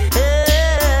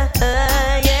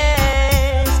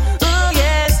 Yes, oh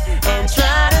yes, and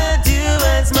try to do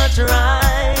as much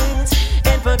right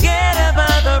and forget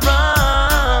about the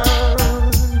wrong.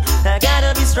 I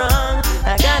gotta be strong,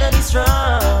 I gotta be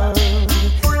strong.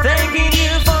 Thanking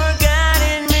you for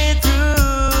guiding me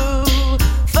through,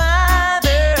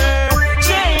 Father,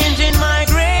 changing my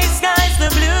gray skies to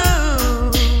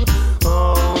blue.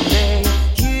 Only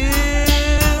you,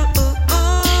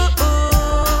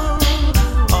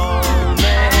 only you.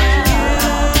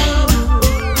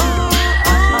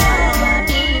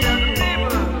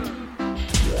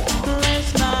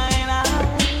 Last night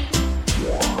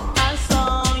I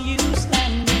saw you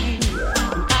standing,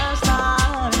 and I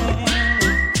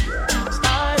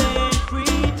started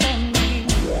pretending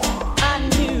I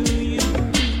knew you.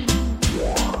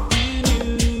 You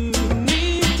knew me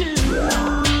too.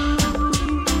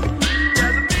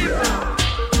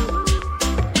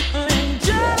 And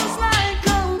just like a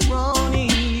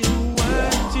Ronnie, you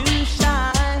were too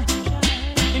shy,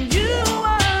 and you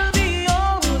were the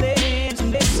oldest,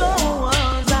 and so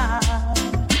was I.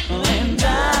 And I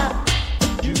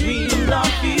dreamed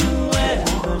of you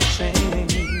ever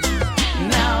since.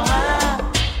 Now I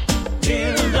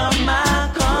build up my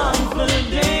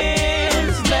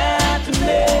confidence that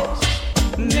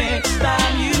next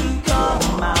time you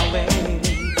come my way,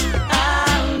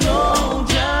 I'll know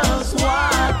just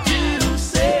what to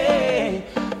say.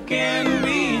 Can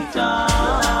we talk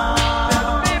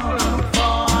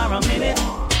for a minute?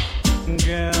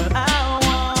 Girl, I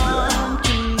want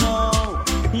to know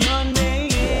your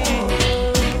name.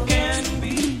 Can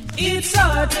we? It's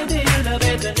hard to build a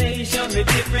better nation with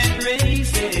different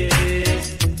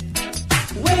races.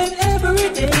 When every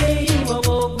day you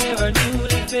awoke, there are new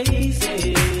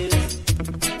faces.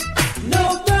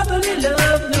 No brotherly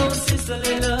love, no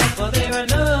sisterly love, for there are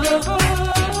none.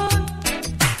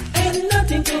 And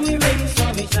nothing to erase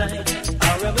from each night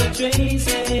our ever traces.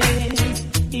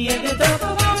 Yeah, they talk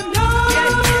about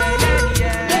love.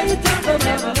 They talk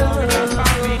about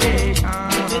love. They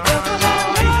talk about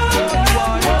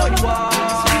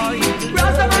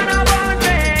Rastaman, I want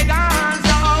pagans,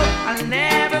 oh. I'll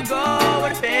never go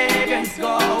where pagans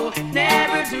go.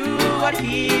 Never do what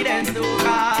heathens do,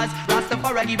 cause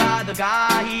Rastafari give all the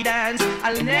guidance.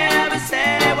 I'll never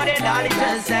say what the daddy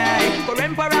just say. For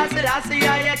Emperor Selassie,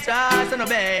 I trust and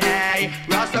obey.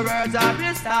 Rasta words are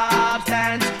real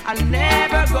substance. I'll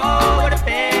never go where the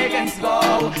pagans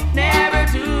go. Never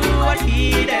do what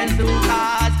heathens do,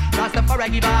 cause Rastafari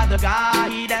give all the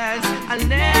guidance. I'll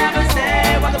never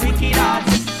say what the wicked are.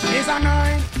 It's a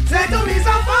 9, say to me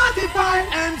some 45,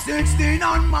 M16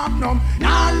 on Magnum,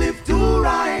 now live to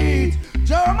right.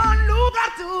 German Luger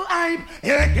to hype,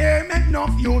 AK make no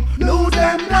youth lose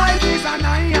them life. It's a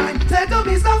 9, say to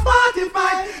me some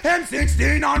 45,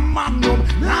 M16 on Magnum,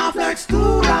 now flex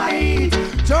to right.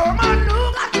 German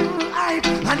Luger to hype,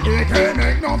 and AK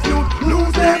make no youth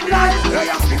lose them life. They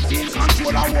are 15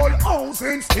 control a whole house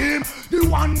in steam. The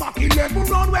one Mach 11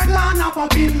 run when land up a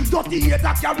pin. 38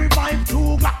 that carry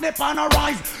 5-2 Glock they pan a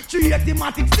rise.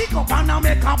 380 stick up and a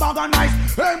make a bag of nice.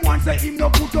 M1 say him no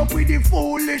put up with the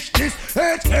foolishness.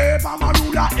 HK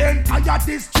Bamarula entire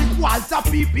district was a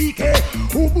PPK.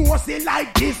 Who was it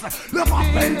like this? Look up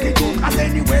plenty to cause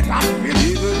anyway that's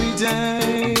really. Every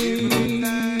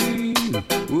time,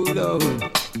 oh Lord,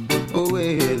 oh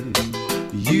well,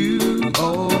 you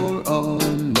are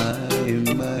on my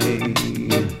mind.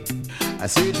 I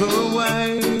said for a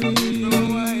while,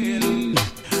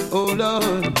 oh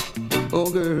Lord, oh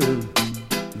girl,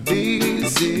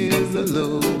 this is the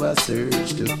love I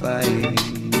search to find.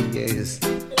 Yes,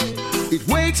 it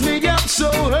wakes me up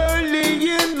so early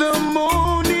in the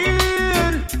morning.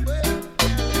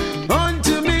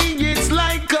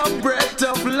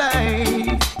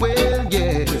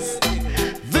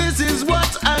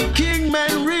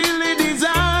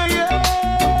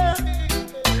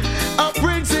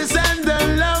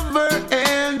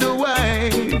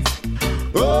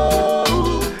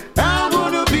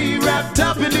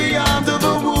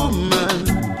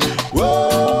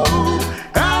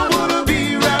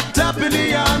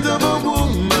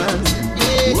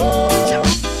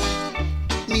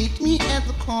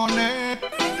 corner.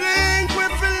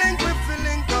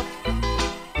 Link up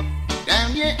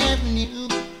down your avenue.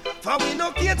 For we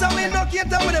no cater with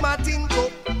them a think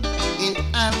up. And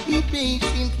I'll be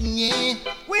patient, yeah.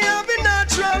 We have the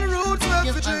natural roots where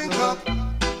we drink up.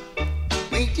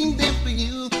 Waiting there for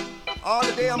you all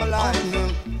the day I'm alive.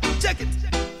 Check it.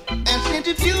 And said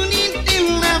to tune in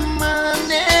till the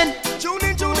morning. Tune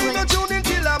in till the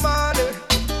morning.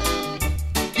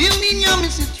 Tune in your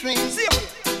Mrs. Train.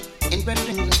 And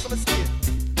brethren,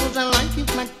 cause I like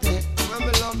it like that. When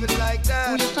we love it like that.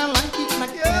 Oh, yes, I like it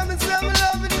like that. Yeah, me say me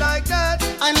love it like that.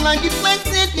 I like it like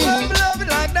that, yeah. When we love it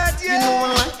like that, yeah. You know I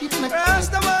like it like that.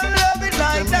 Rastaman love it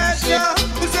like that, yeah.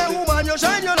 We say, woman, you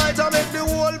shine your light and make the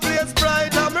whole place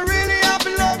bright. And me really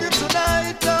happy love you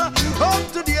tonight.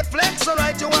 Up to date flex,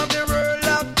 alright, you have the world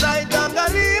uptight. And I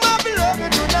leave happy love you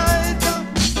tonight.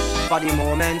 For the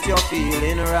moment you're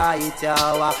feeling right,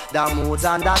 yeah. The moods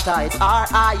and the tides are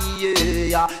high,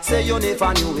 yeah. Say you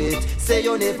never knew it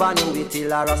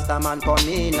till a Rasta man come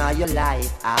in your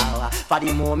life, For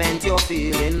the moment you're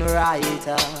feeling right,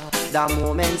 the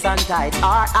moments and tides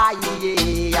are high,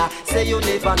 yeah. Say you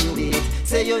never knew it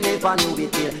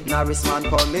till Norris man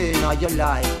come in your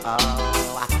life,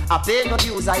 I pay no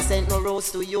dues, I sent no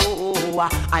rose to you.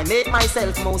 I make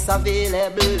myself most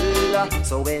available.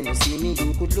 So when you see me,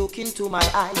 you could look into my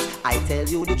eyes. I tell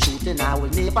you the truth and I will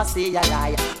never say a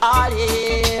lie. All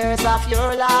years of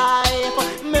your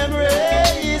life,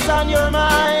 memories on your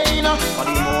mind. For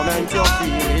the moment you're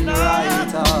feeling right,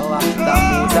 the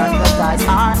moods and the ties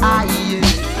are high.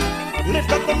 Lift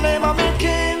up the name of your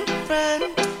king,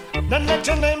 friend. Then let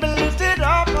your name be lifted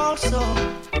up also.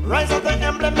 Rise up the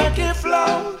emblem, make it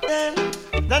flow.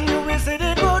 Then you will see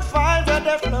the good fight at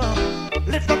the flow.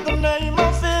 Lift up the name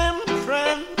of him,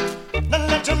 friend. Then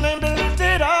let your name be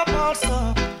lifted up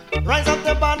also. Rise up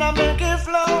the banner, make it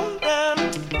flow.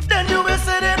 Then you will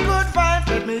see the good fight.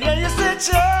 Let me hear you say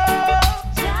Jah.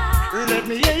 Let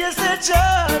me hear you say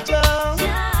Jah.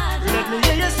 Let me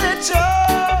hear you say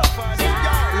Jah.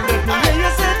 Let me hear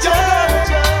you say Jah.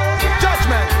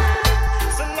 Judgment.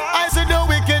 I said the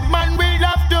wicked man will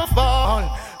have to fall,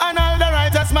 and all the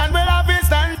righteous man will have to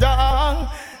stand tall.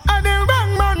 And the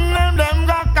wrong man them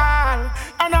go call,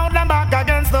 and now them back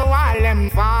against the wall them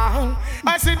fall.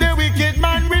 I said the wicked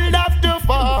man will have to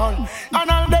fall,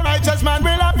 and all the righteous man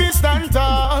will have to stand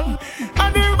tall.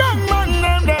 And the wrong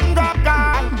man them go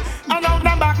call, and now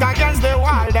them back against the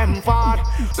wall them fall.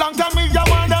 Long time me you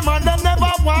want them and them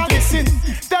never want listen.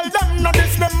 Tell them not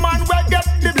this the man will get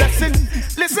the blessing.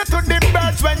 Listen to the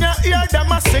birds when you hear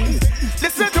them a sing.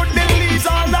 Listen to the leaves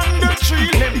all on the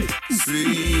tree limb.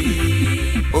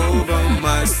 Sweep over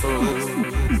my soul.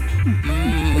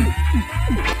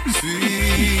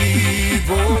 Sweep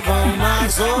over my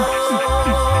soul.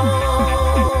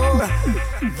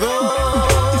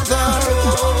 Though the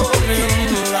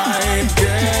rolling light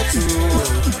gets low,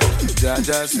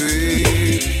 Jaja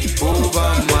sweep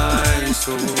over my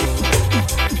soul.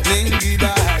 Lingy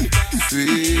back,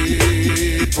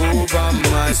 sweep over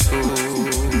my soul.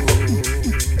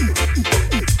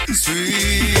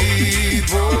 Sweep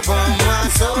over my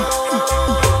soul.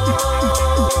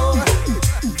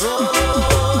 Though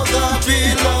the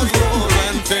billows roll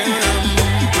and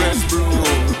tempests blow,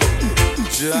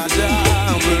 Jaja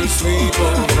will sweep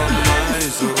over my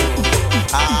soul.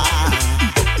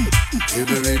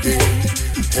 Every day,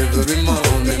 every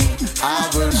moment, I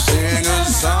will sing a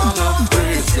song of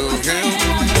praise to Him.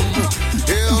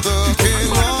 Hail the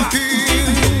King of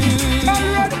Kings.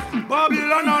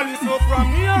 Babylon all is so from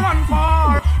near and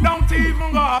far. Don't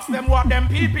even go ask them what them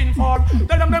peeping for.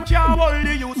 Tell them can't hold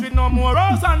the youth with no more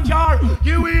house and jar.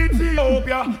 You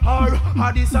Ethiopia or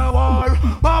Addis a war.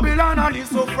 Babylon all is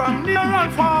so from near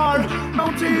and far.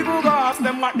 Don't even go ask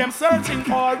them what them searching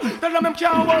for. Tell them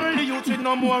can't hold the youth with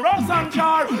no more house and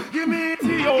jar. Give me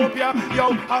Ethiopia,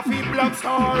 yo, a fee black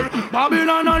star.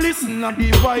 Babylon all listen and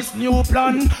devise new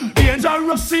plan.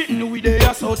 Dangerous sitting with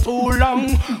there so too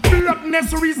long.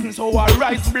 Blackness reason so I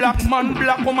rise black man,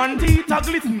 black woman teeth a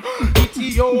glisten.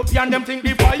 Ethiopian them think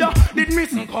the fire did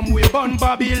missing come with burn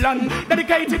Babylon.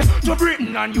 Dedicated to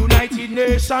Britain and United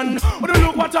Nations. But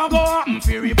look what I go happen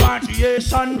for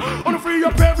repatriation. On free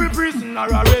up every prisoner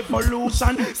a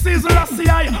revolution. Sizzle a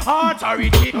CI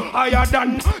authority higher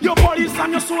than your police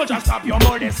and your soldiers stop your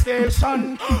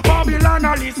molestation. Babylon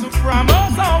a listen from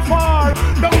us so far.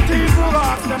 Don't even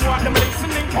ask them what them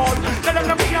listening for. Tell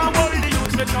them can't hold the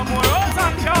youth with no more us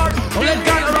and car. Let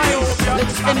God arise, let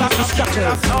his enemies be scattered.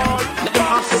 Let them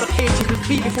ask for the hated will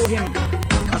flee before him.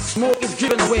 As smoke is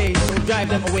driven away, so drive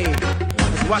them away.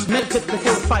 As was melted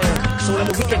before fire, so let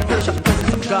the wicked perish at the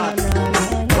presence of God.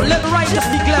 Let the righteous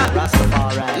be glad.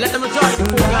 Let them rejoice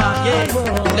before God. Yeah.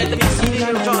 Let them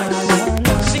exceedingly rejoice.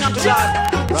 Sing unto God.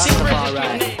 Sing praise to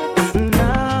His name.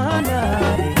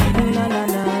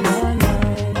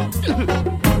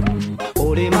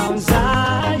 Holy Mount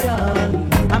Zion,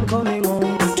 I'm coming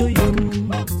home to you.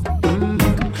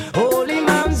 Holy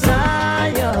Mount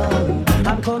Zion,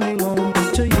 I'm coming home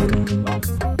to you.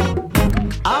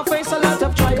 I face a lot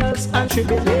of trials and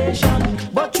tribulation,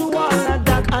 but through all of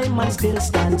that I might still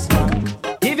stand strong.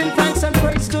 Giving thanks and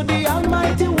praise to the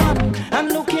Almighty One,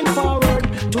 and looking forward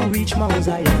to reach Mount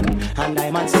Zion. And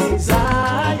I might say,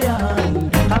 Zion,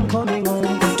 I'm coming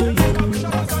home to you.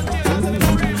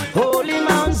 Holy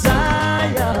Mount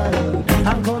Zion,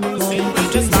 I'm coming home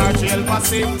to you.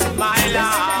 My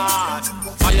Lord,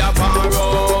 fire for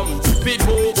Rome.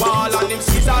 People ball and them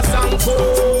scissors and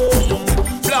boom.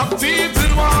 Black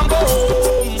people want go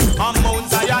home. On Mount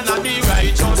Zion and the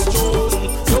righteous throne.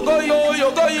 You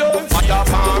go yo, fire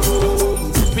for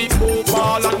Rome. People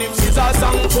ball and them scissors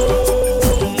and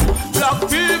boom. Black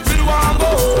people want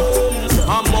go home.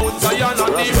 On Mount Zion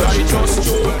and the righteous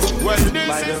throne. Well, this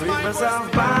by the rivers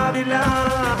of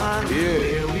Babylon,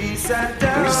 where we sat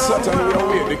down. We sat and we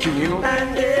await the king, you know.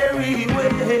 And there we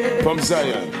wait from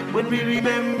Zion. when we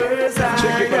remember Zion.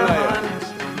 Check it out.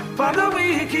 For the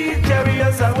wicked carry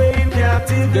us away in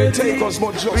captivity. They take us,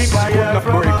 but just could not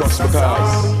break us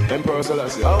because Emperor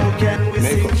Selassie. How can we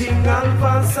sing King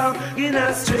Alpha's song in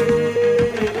a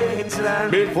strange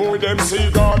land? Before them see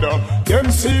God,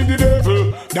 them see the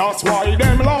devil. That's why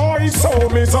them lie so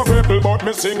miserable. But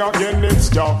me sing again, it's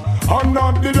Jah and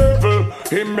not the devil.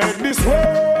 He made this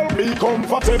world be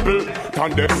comfortable.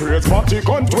 And they praise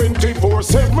Vatican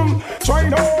 24/7. Try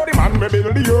now the man may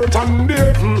build the earth and the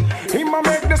heaven. He may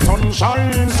make the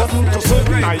sunshine 7 to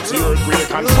 7 nights.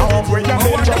 Earthquake and storm when the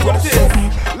nature goes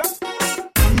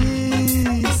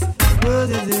Peace, what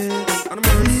is it?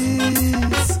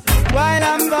 Peace, while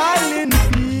I'm violin,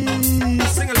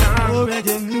 peace. Sing along. Oh,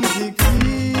 reggae music,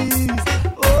 peace.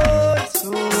 Oh, it's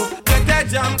so.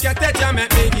 Get that jam,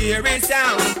 make me hear it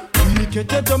sound. Get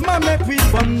that jam, make me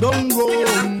band on roll.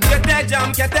 Get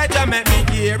that jam, make me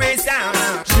hear it sound.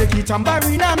 Shake it and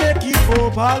barina, make it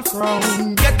pop all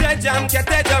frown. Get that jam,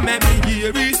 make me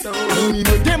hear it sound. Me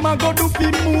make them a go do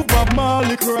fi move up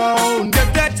Marley crown.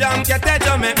 Get that jam,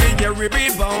 make me hear it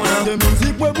rebound. The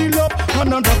music where we love,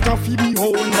 and a doctor fi be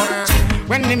whole.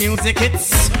 When the music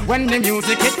hits,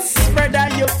 brother,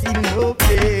 you feel no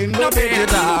pain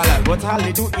at all. But all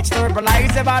they do is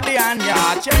verbalize the body and your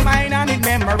heart, your mind, and it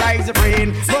memorize the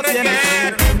brain. But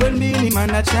again, when the man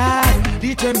a chant,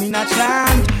 determine a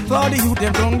chant for the youth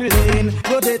them from the lane.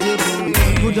 But they do,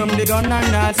 put them the gun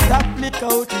and not stop lick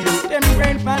out the youth them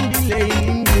brain from the lane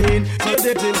in vain. So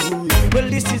they do, well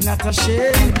this is not a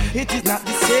shame, it is not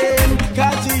the same.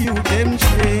 Cause the youth them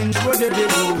change. What they do,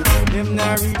 them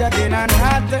not read again and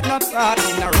not start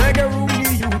in a reggae rule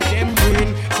the youth them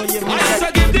brain. So you I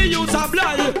say give the youth a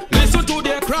blood, listen to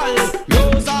their cry.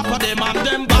 Rose up for them and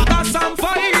them back at some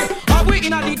fire. Are we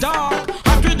in the dark,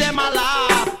 after them a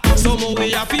laugh. Some of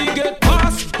we have to get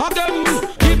past of them.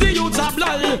 Give the youth a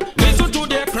blood, listen to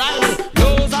their cry.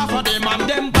 Rose up for them and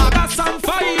them back at some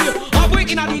fire. Are we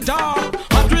in the dark,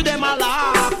 after them a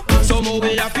laugh. Some of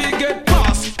we have to get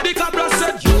past. Because brother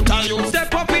said youth and youth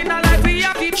step up in a life we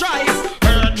have to try.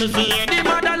 Heard me say the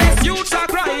motherless youths a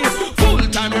cry. Full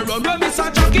time we run when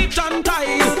Mr. Jacket and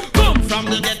tie. Come from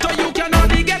the ghetto you can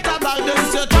only get a ball. Them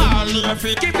say tall,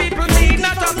 freaky people need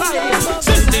not a pie.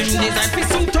 System design fi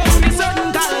suit up me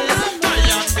certain gal.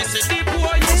 Tired fi see the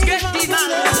poor youths get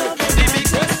denied. The big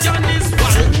question is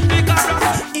why?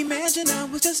 Because imagine I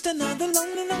was just another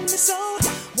lonely soul,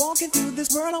 walking through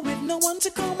this world with no one to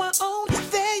call my own.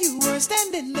 There you were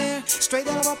standing there, straight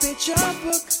out of a picture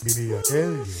book. Baby, I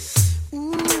tell you.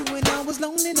 Ooh, when I was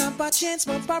lonely, not by chance,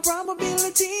 but by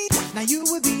probability. Now you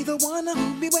would be the one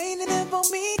who'd be waiting there for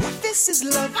me. This is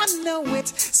love, I know it.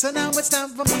 So now it's time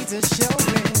for me to show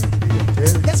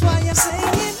it. That's why I'm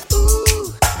saying,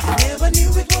 ooh, I never knew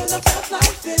it would have felt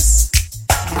like this.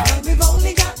 And we've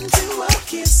only gotten to a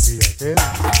kiss.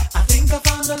 I think I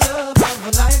found the love of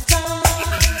a lifetime.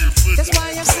 That's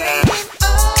why I'm saying,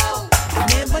 oh, I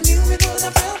never knew it would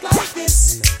have felt like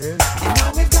this. And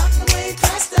now we've gotten way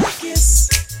past the kiss.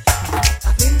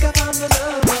 I think I found the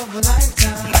love of a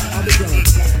lifetime.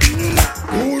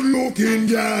 Good looking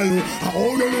girl, how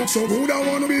you look so good, I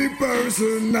wanna be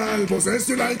personal. Possess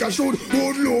you like I should,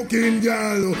 good looking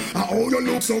girl. How you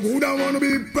look so good, I wanna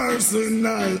be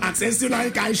personal. Access you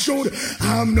like I should.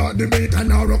 I'm not the baker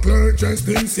nor a clerk dressed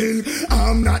in silk.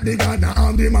 I'm not the gardener,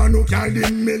 I'm the man who carry the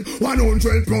milk.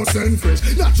 100% fresh,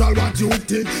 natural what you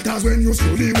think. Cause when you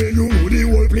slow the way you move the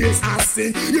whole place I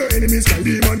sing. Your enemies can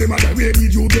be man, them where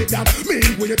did you get that?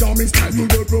 Make when you tell me style, you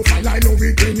your profile, I love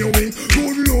it when you wink.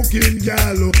 Good looking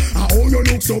girl, how you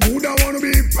look so good, I wanna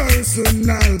be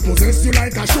personal. Possess you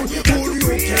like I should, good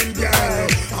looking girl.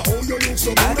 How you look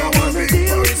so good, I wanna be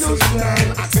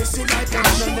personal. Access you like I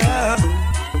should.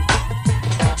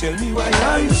 Tell me, why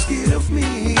are you scared of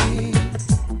me?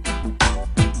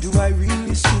 Do I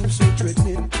really seem so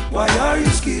threatening? Why are you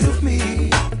scared of me?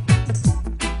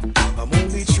 I'm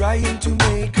only trying to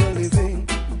make a living.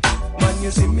 Man,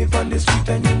 you see me on the street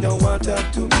and you don't want to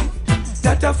talk to me.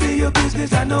 That I feel your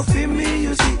business and not feel me,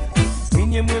 you see. Me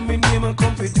name when me name and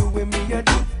come to do with me I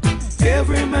do.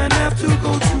 Every man have to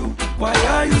go through. Why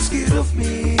are you scared of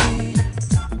me?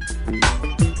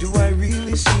 Do I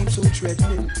really seem so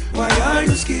threatening? Why are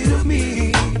you scared of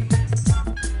me?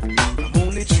 I'm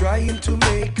only trying to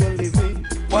make a living.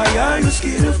 Why are you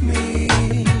scared of me?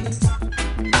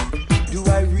 Do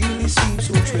I really seem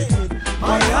so threatening?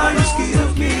 Why are you scared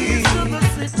of me?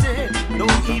 No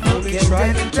evil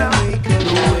can get down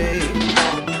the way.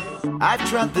 I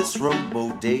trod this road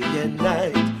both day and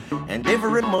night, and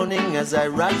every morning as I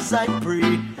rise I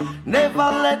pray. Never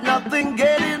let nothing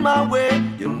get in my way.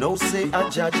 You know, say a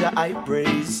Jaja I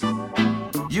praise.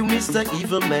 You Mr.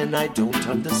 Evil Man, I don't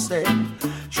understand.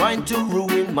 Trying to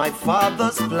ruin my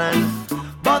father's plan.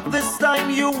 But this time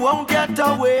you won't get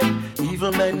away.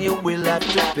 Evil man, you will have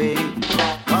to pay.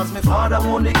 Cause my father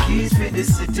won the keys for the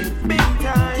city. Big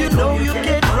time. You know you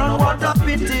can't run, what a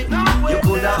pity. You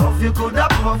coulda huff, you coulda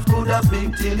puff, coulda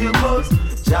big till you buzz.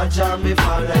 Jaja, my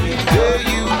father, there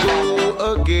you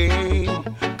go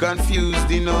again, confused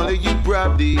in all of your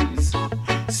problems,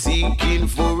 seeking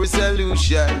for a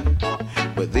solution,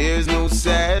 but there's no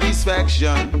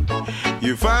satisfaction.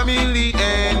 Your family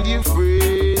and your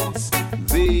friends,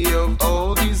 they have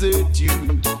all desert you,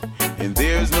 and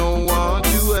there's no one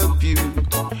to help you.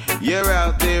 You're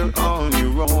out there on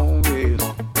your own, yeah.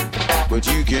 But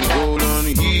you can hold on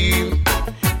him,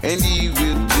 and he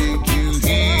will take you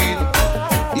in.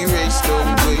 Erase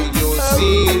away your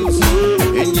sins,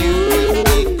 and you will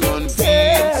be convinced,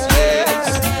 yes.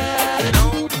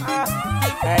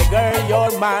 Hey girl,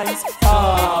 you're mine.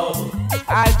 Oh,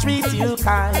 I'll treat you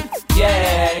kind,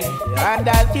 yeah, and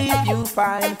I'll keep you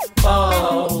fine.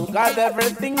 Oh, cause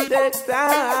everything takes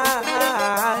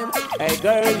time. Hey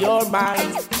girl, you're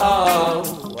mine.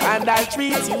 Oh, and I'll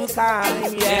treat you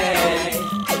kind, yeah,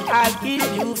 I'll keep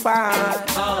you fine.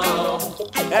 Oh,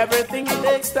 everything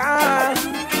takes time.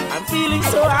 I'm feeling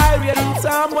so high, I need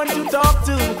someone to talk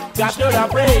to. Got to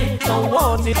pray, don't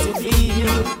want it to be you.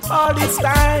 All this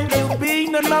time you've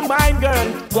been on my mind,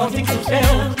 girl, wanting to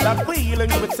share that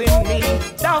feeling within me.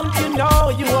 Don't you know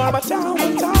you are my child?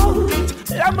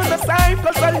 I'm on the side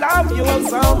cause I love you all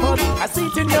so much. I see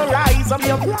it in your eyes, I'm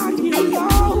your bride, you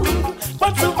know.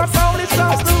 But super sound is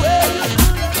just the way.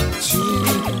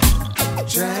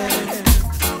 Children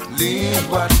leave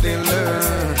what they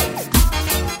learn.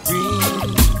 We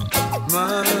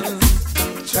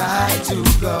must try to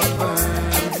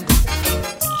govern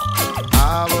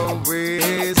our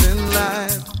ways in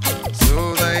life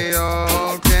so they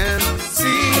all can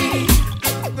see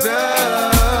the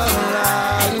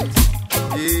light.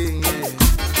 Yeah,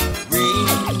 we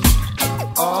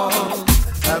all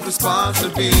have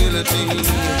responsibility.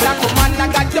 Black woman, I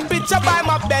got your picture by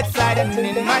my bedside and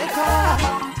in my car.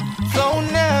 So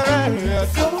near,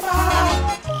 so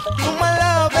far. To my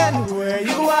love and where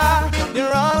you are,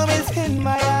 you're always in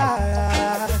my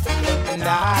eyes. And I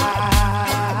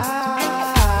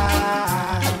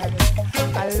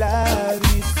love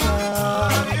you so.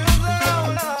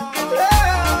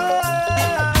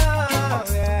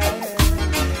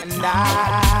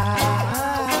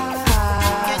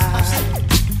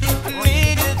 And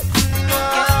need it to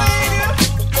know.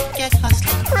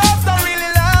 Rose, I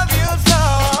really love you so.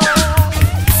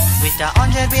 With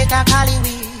 100 weight of Cali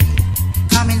weed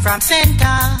coming from St.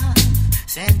 Anne's.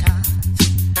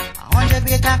 100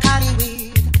 weight of Cali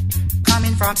weed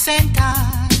coming from St.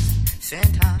 Anne's.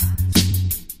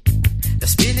 The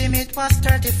speed limit was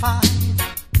 35,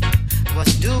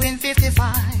 was doing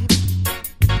 55.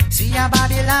 See a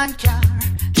Babylon car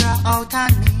draw out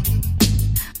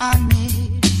on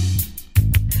me.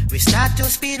 We start to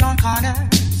speed on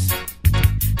corners,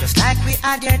 just like we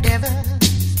had their devils.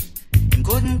 Him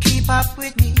couldn't keep up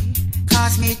with me,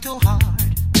 cause me too hard.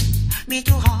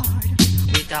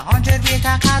 with 100 weight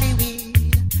of Cali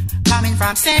weed coming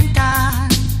from St.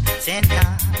 Anne's.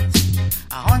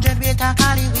 100 weight of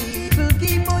Cali weed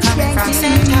coming from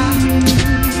St. Anne's.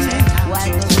 While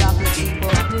the rockets keep on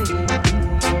playing.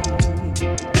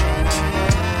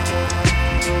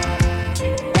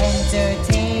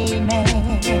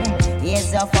 Entertainment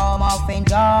is a form of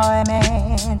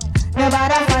enjoyment.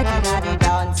 Nobody fighting at the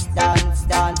dance.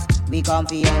 We come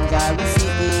to enjoy, we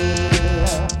sit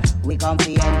here. We come to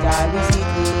enjoy, we sit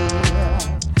here.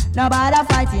 Nobody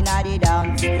fighting at the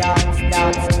dance.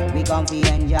 We come to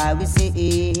enjoy, we sit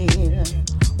here.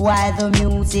 While the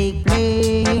music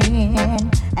playing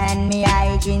and me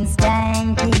hygiene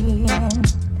skanking,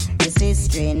 the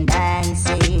sister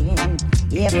dancing.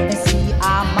 If they see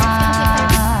a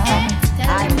man,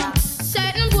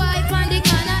 certain boy on the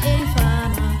corner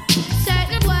informer.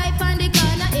 Certain boy on the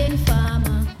corner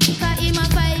informer. For him a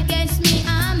fight against me,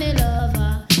 I'm a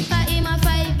lover. For him a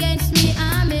fight against me,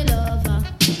 I'm a lover.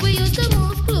 We used to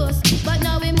move close, but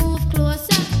now we move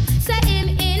closer. Say him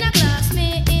in a class,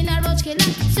 me in a roach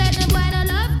killer. Certain boy no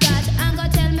love God, and go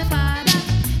tell me father.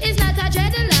 It's not a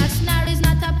dreadlocks, nor is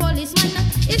not a policeman.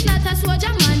 It's not a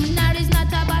soldier man, nor is not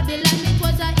a Babylon. It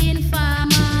was a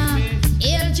informer.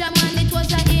 Iljaman, it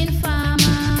was a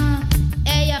informer.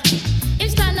 Hey, him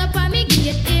stand up on me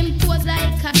gate, him pose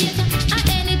like a hater. And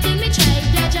anything me try,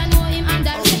 judge I know him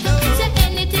underrate. Say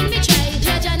anything me try,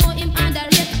 judge I know him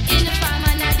underrate.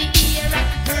 Informer na the era.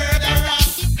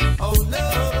 Oh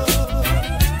Lord,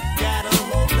 got a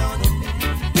hold on me.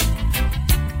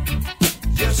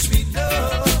 Your sweet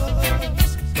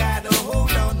love got a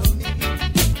hold on me.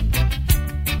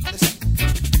 Listen.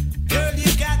 Girl,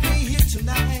 you got me here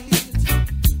tonight,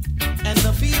 and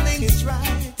the feeling is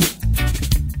right.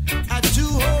 I do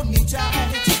hold me tight.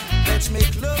 Let's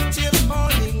make love till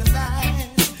morning light.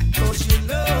 'Cause your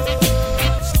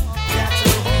love's got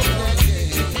a hold on me.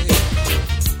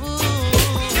 Ooh,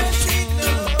 your sweet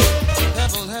love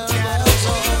got a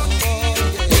hold on me.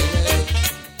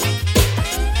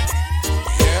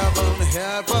 Heaven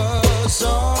help us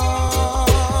all.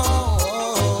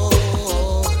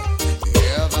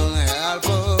 Heaven help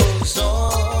us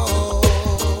all.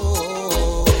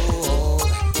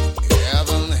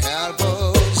 Heaven help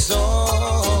us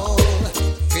all.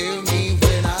 Hear me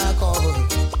when I call.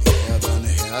 Heaven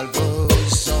help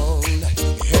us all.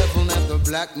 Heaven help the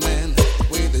black man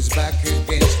with his back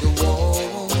against the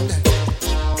wall.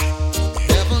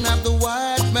 Heaven help the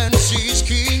white man, see his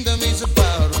kingdom is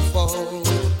about to fall.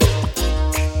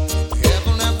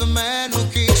 Heaven have the man who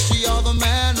kicks the other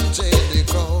man until they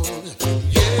crawl.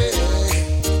 Yeah,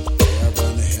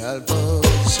 heaven help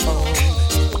us all.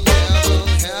 Heaven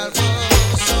help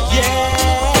us all.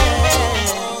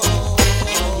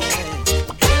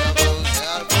 Heaven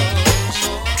help us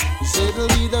all. Say the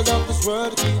leaders of this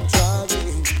world keep trying to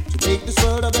make this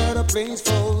world a better place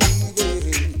for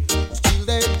living. Still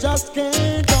they just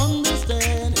can't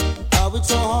understand how it's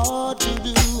so hard to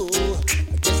do.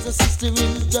 I guess the system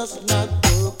is just not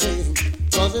working,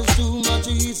 'cause there's too much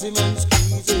easy man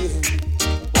squeezing.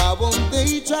 Why won't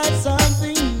they try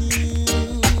something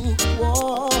new?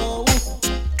 Whoa.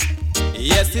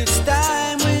 Yes, it's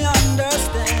time we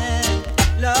understand,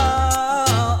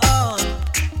 Lord.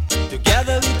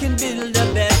 Together we can build a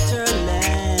better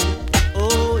land.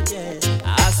 Oh yes,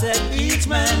 I said each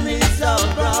man is our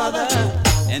brother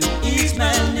and each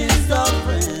man is our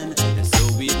friend, and so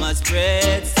we must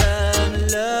spread some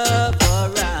love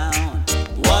around.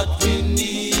 What we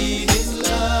need is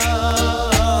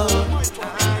love.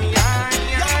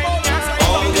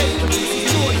 All we need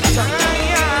is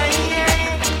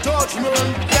Touch me,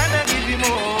 can I give you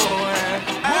more?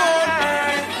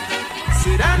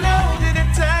 Said I know that the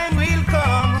time will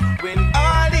come when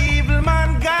all evil man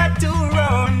got to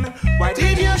run. Why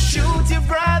did you shoot your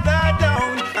brother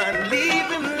down and leave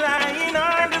him lying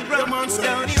on the ground?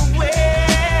 Down your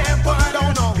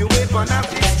weapon, your weapon of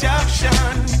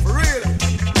destruction. Real.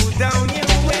 Put down your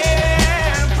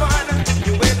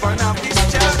weapon of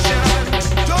destruction.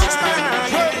 Just a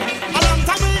long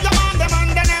time you man, them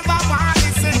and they never want to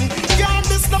listen. Can't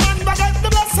this the man but get the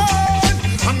blessing.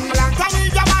 And a long time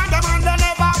you man, them and they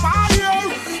never want to hear.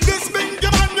 This big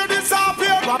man you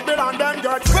disappear. Babylon them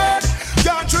get fed.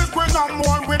 Can't trick with no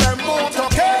more with them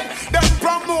motorcade. Them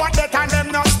promote that and them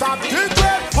not stop it.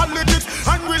 Politics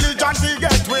and religion to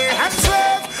get way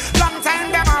enslaved. Long time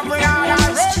them have we all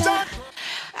arrested.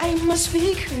 I must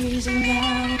be crazy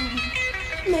now.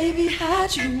 Maybe I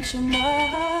dream too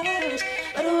much.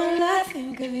 But when I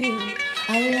think of you,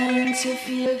 I learn to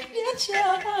feel your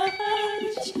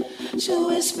touch. To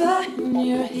whisper in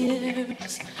your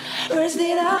ears words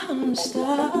that I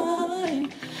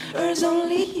understand. There's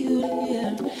only you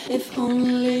here. If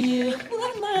only you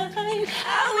were mine.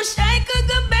 I wish I could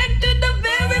go back to the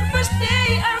very first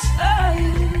day I saw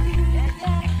you.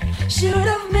 Should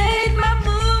have made my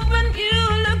move when you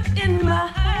looked in my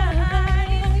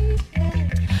eyes.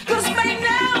 'Cause by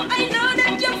now I know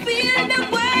that you feel the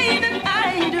way that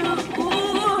I do.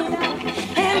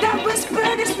 And I whisper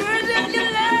these words and you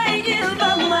lie here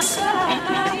by my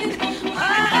side.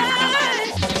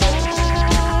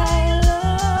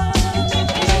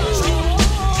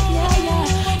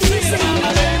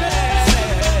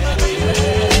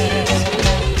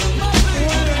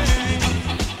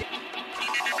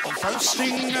 First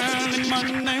thing early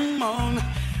Monday morning,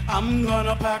 I'm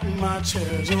gonna pack my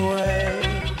chairs away.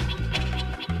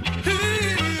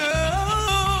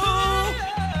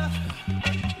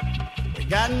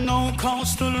 Got no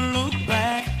cause to look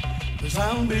back, 'cause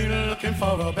I'll be looking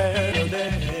for a better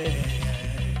day.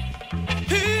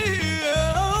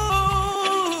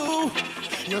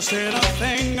 You said a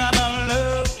thing about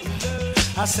love,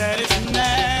 I said it's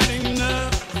not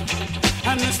enough.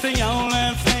 And it's the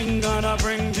only thing gonna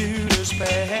bring you this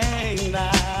pain,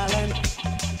 darling.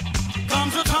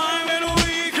 Comes a time when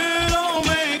we could all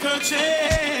make a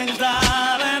change,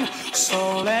 darling. So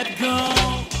let go,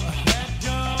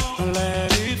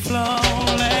 let it flow,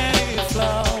 let it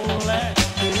flow, let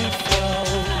it flow.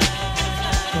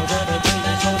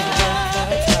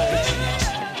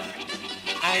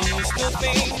 I used to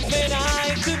think that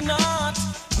I could not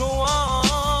go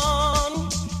on,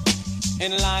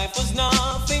 and life was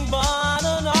nothing but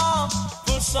an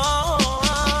awful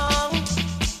song.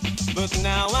 But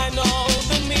now I know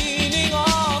the meaning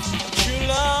of true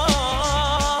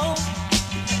love.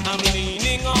 I'm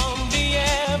leaning on the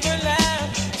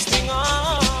everlasting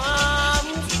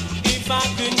arms. If I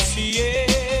could see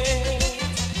it,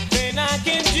 then I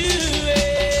can do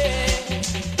it.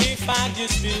 If I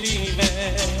just believe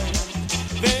it,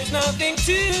 there's nothing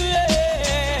to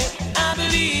it. I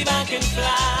believe I can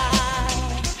fly.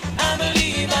 I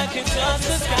believe I can touch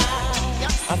the sky.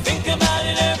 I think about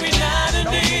it every night and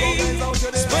day.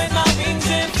 Spread my wings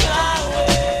and fly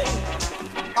away.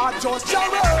 I just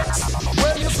chariots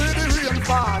when you see the rain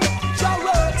fall.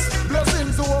 Chariots,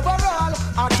 blessings overall.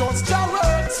 I just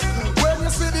chariots when you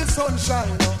see the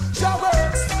sunshine.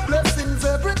 Chariots, blessings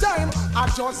every time. I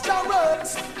just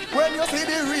chariots when you see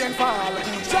the rain fall.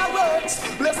 Chariots,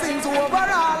 blessings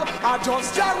overall. I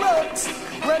just chariots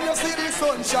when you see the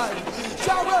sunshine.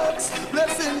 Chariots,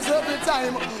 blessings every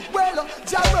time. Well,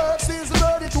 Chariots is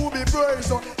ready to be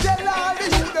praised. Tell all the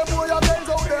youth them boy your days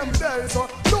out them days.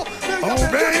 Look, oh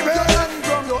baby,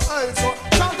 from your eyes.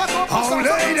 Oh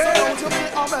lady, you be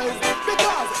amazed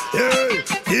because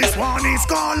this one is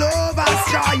called Love as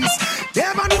Choice.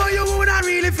 Never know you woulda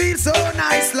really feel so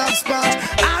nice, love spot.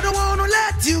 I don't wanna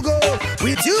let you go.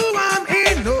 With you I'm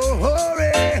in no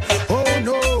hurry. Oh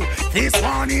no, this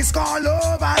one is called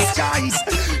Love as Choice.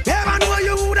 Never know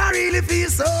you woulda really feel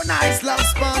so nice, love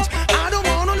sponge. I don't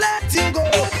wanna let you go.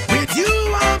 With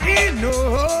you I'm in no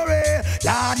hurry.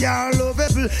 Lord, you're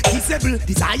lovable, kissable,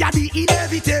 desire the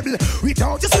inevitable.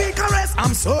 Without your sweet caress,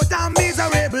 I'm so damn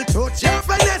miserable. Touch your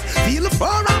finesse, feel the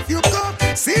fur off your cup.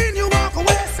 Seeing you walk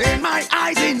away, seeing my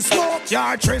eyes in smoke.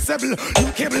 You're traceable,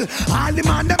 lookable. All the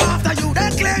man them after you,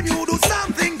 they claim you do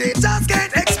something they just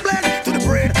can't explain to the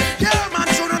brain. Yeah, man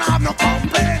shouldn't have no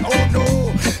complaint. Oh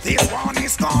no, this one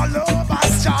is called Love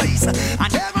as Choice. I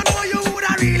never know you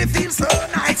woulda really feel so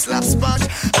nice, love sponge.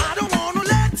 I don't wanna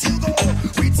let you go.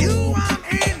 With you I'm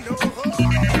in no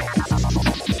hurry.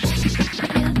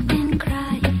 You've been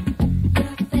crying,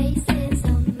 your face is a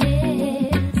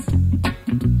mess.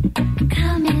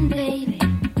 Come in, baby,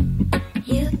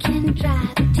 you can dry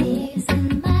the tears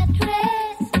in my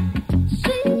dress.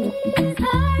 She's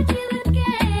hard to look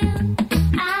at,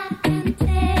 I can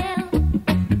tell.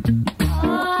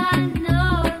 Oh, I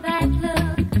know that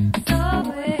look so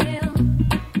well.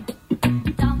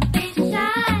 Don't be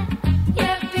shy,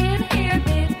 you've been here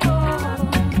before.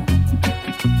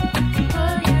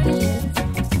 Pull your shoes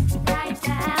right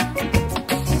down,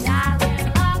 and I will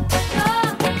lock the door.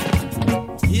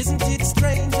 Isn't it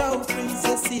strange how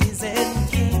princesses and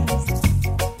kings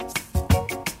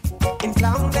in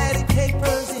clown daddy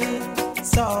papers in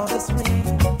sawdust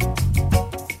ring?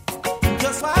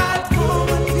 Just white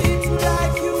woman people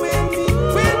like you and me,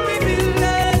 when we be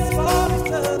less for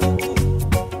eternity.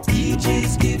 Each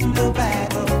is given a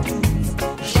bag of blues,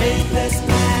 shapeless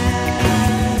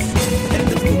mass, and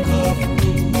the book of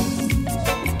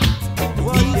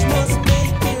rules. Each must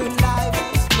make their life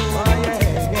explore.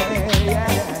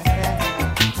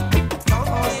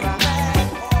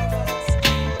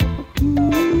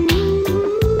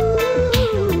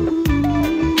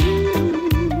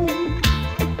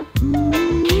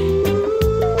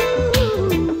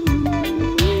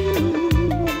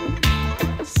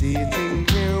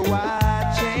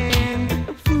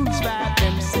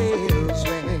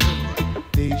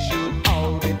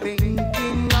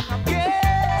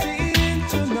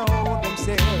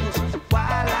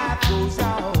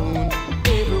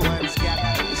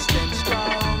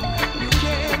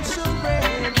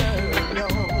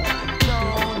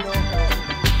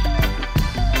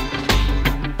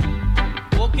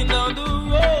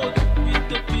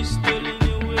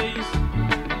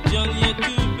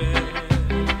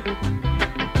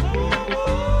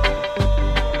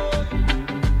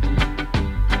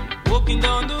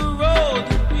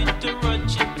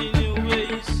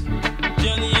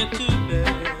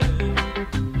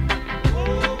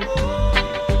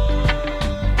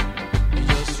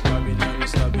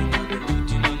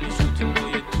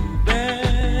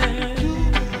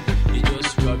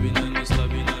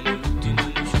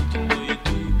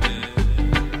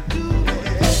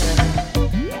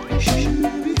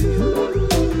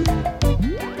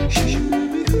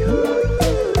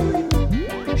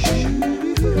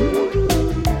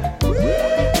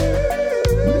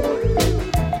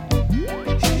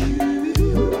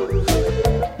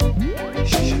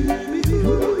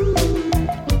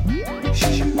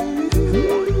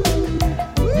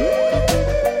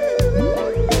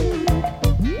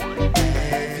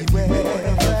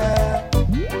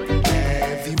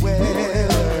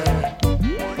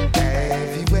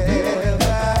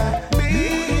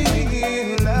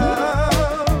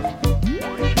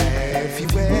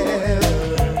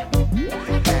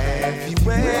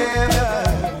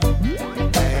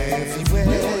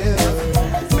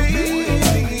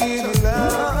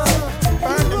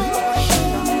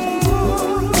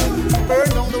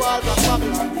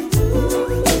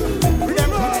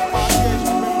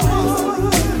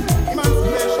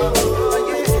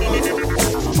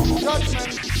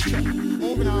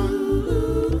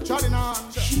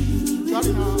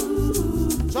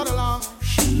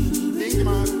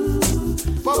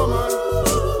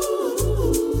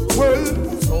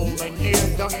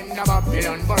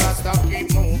 Babylon, but I stop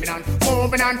keep moving on.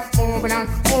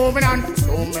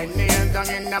 So many years down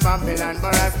in the Babylon,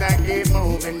 but I stop keep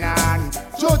moving on.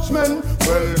 Judgment,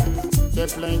 well, the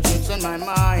plain tricks in my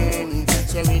mind.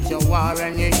 Say with your war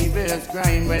and your evil's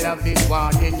crime. Well, I've been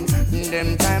warning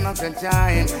them time after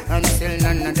time, and still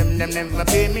none of them never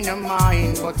pay me no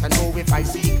mind. But I know if I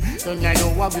seek, then I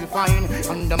know I will find.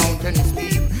 On the mountain is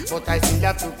steep, but I still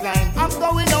have to climb. I'm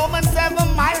going over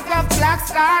 7 miles of Black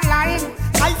Star Line.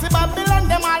 I see Babylon,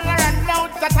 them all around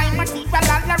out the time. I see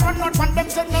Babylon run out from them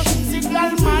to no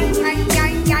signal mine.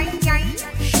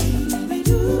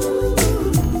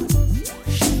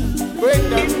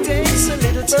 It takes a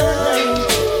little time.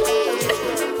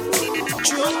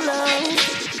 True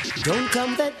love don't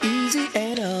come that easy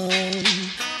at all.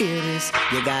 It is,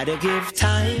 you gotta give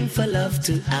time for love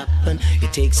to happen.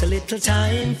 It takes a little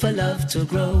time for love to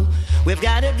grow. We've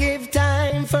gotta give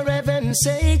time for heaven's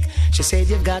sake. She said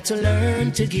you've got to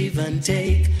learn to give and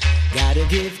take. Gotta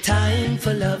give time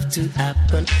for love to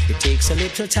happen. It takes a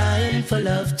little time for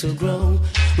love to grow.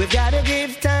 We've gotta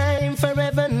give time for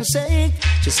heaven's sake.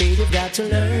 She said you've got to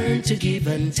learn to give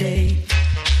and take.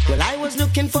 Well, I was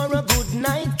looking for a good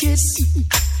night kiss,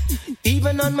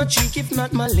 even on my cheek if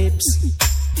not my lips.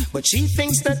 But she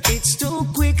thinks that it's too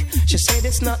quick. She said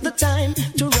it's not the time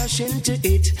to rush into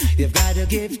it. You've gotta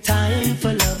give time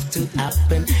for love to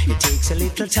happen. It takes a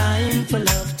little time for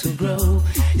love to grow.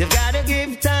 You've gotta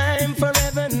give time for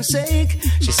heaven's sake.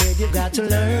 She said you've got to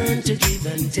learn to give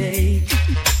and take.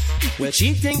 Well,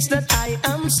 she thinks that I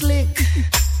am slick,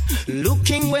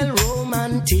 looking well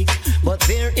romantic, but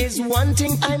there is one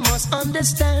thing I must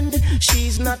understand.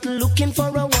 She's not looking for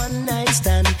a one-night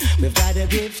stand. We've gotta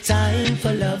give time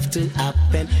for love to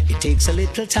happen. It takes a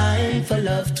little time for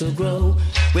love to grow.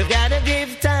 We've gotta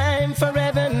give time for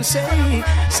heaven's sake.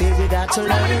 Say we got to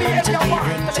learn to give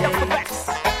and take.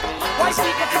 Why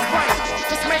speak at this point?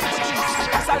 Just make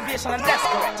it salvation and that's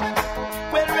correct.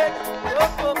 Well read,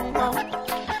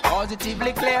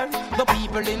 positively clear. The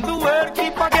people in the world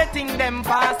keep forgetting them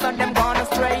fast and them gone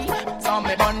astray. Some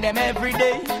may burn them every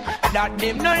day. That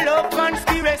them no love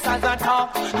conspiracies at all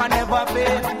and never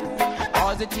fail.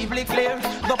 Positively clear.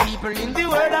 The people in the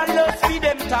world are lost for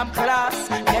them top class.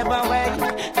 Never wait.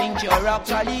 Think you're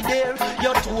actually there.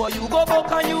 You're two, you go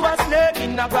back and you a snake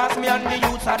in the grass. Me and the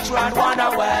youths are trying one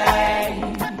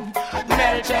away.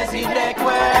 Melchizedek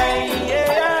way.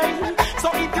 Yeah. So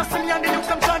if you see me and the youths,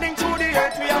 I'm treading through the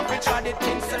earth. We have to tread it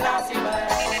in Selassie way.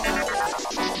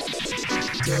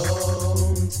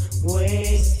 Don't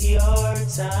waste your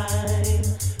time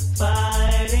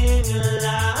fighting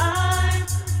life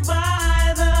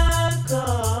by the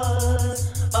cause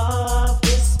of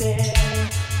despair.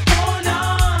 Hold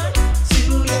on to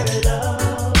your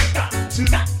love. Got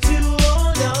to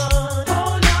hold on.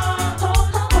 Hold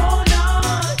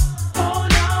on,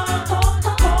 hold on,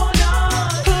 hold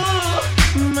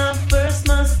on. My first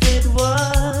mistake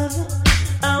was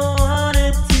I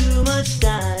wanted too much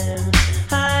time.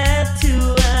 I had to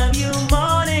have you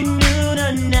morning, noon,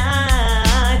 and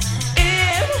night.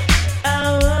 If I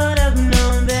would have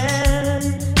known then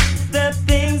the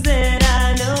things that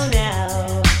I know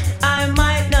now, I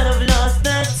might not have lost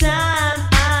the time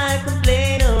I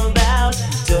complain about.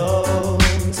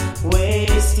 Don't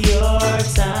waste your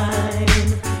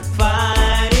time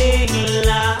fighting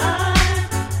life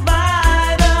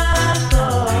by the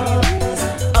cause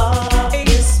of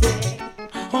despair.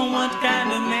 Oh, what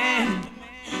kind of man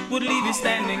would leave you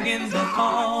standing in the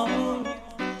cold?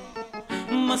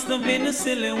 Must have been a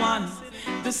silly one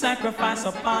to sacrifice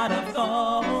a pot of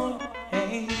gold.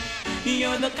 Hey,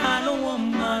 you're the kind of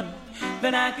woman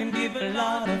that I can give a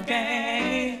lot of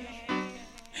cash.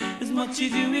 As much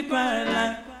as you require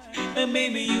life,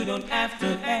 baby, you don't have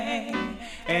to ask.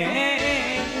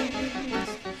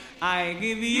 I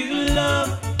give you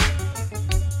love,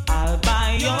 I'll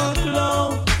buy your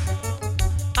clothes,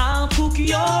 I'll cook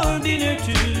your dinner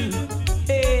too.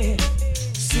 Hey,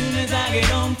 soon as I get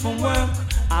home from work,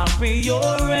 I'll pay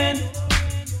your rent.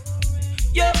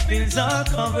 Your bills are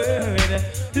covered,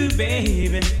 ooh,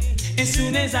 baby. As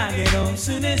soon as I get home,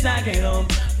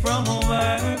 from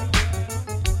work.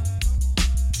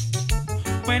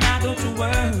 When I go to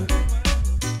work,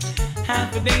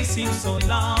 half a day seems so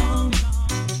long.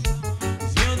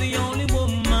 'Cause you're the only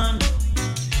woman,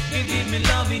 you give me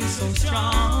loving so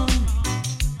strong.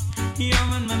 You're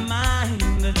on my mind,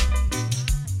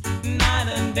 night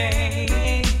and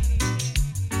day.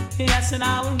 Yes, and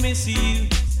I will miss you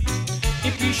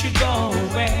if you should go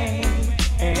away.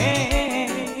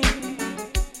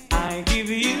 I give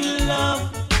you love,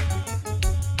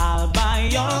 I'll buy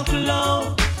your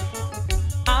clothes,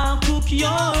 I'll cook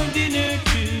your dinner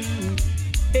too.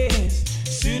 Yes,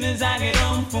 soon as I get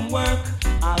home from work,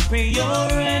 I'll pay your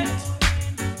rent.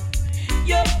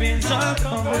 Your bills are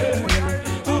covered,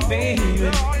 oh baby.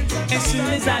 As soon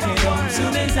as I get home,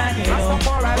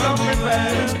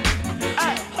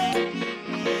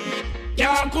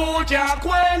 Can't cool, can't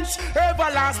quench,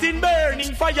 everlasting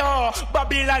burning fire.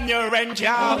 Babylon, your end,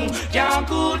 can't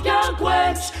cool, can't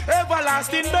quench,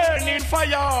 everlasting burning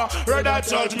fire. Read that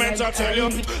judgment, I tell you.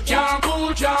 Can't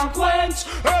cool, can't quench,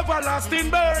 everlasting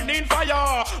burning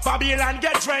fire. Babylon,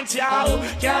 get drenched,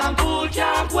 can't cool,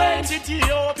 can't quench.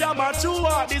 Ethiopia,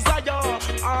 mature desire.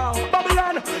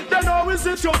 Babylon, then how is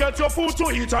it you get your food to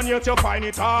eat and yet you find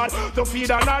it hard to feed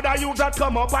another youth that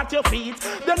come up at your feet?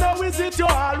 Then how is it you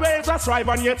always strive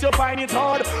and yet you find it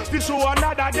hard to show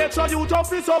another get so you tough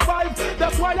to survive?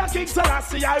 That's why I King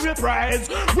Selassie I reprise.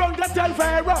 Run the tell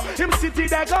Pharaoh, him city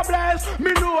they go bless.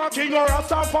 Me know a king or a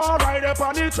star far right up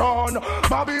on the throne.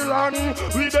 Babylon,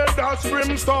 we the dash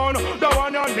brimstone. The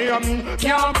one your name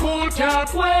can't cool, can't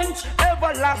quench,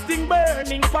 everlasting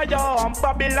burning fire.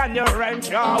 Babylon your rank,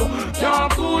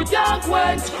 can't cool, can't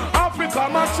quench. Africa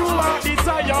mature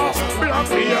desire, black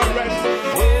be your rent.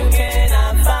 Where can I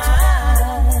find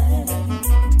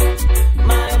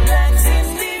my black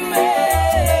Cinderella?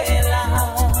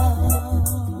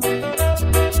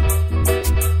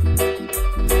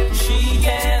 She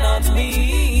cannot be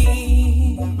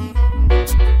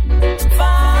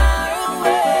far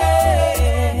away.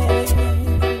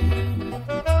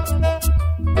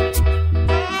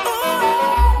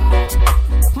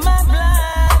 My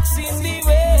black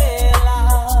Cinderella.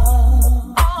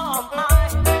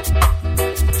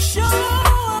 Show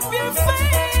up your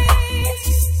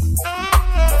face,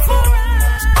 for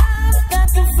I've got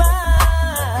to find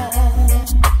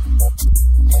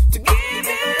to give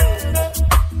you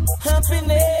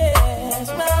happiness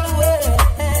by the way.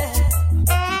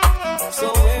 So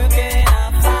where can I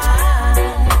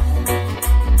find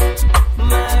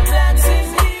my black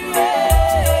Cinderella?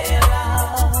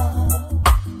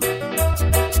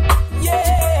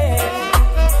 Yeah,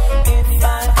 if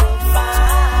I could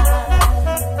find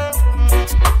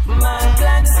my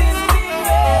black Cinderella,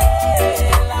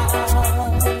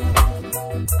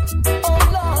 oh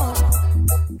Lord,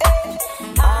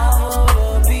 I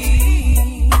wanna be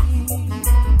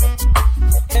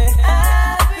a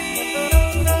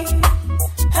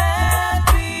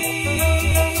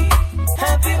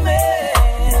happy man.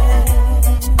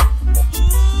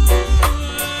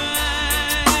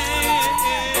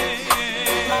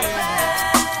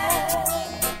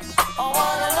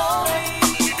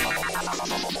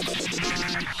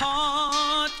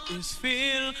 Heart is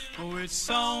filled with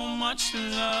so much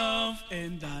love,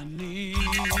 and I need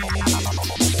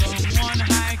someone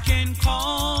I can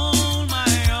call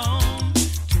my own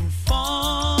to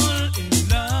fall in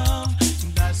love.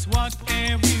 That's what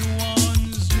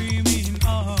everyone's dreaming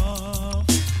of.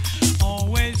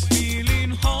 Always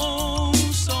feeling home,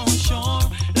 so sure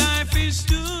life is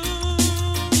too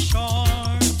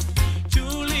short to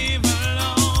live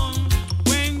alone.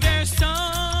 When there's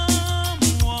someone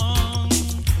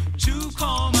to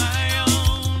call my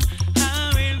own, I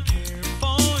will care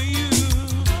for you,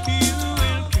 you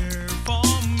will care for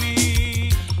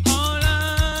me.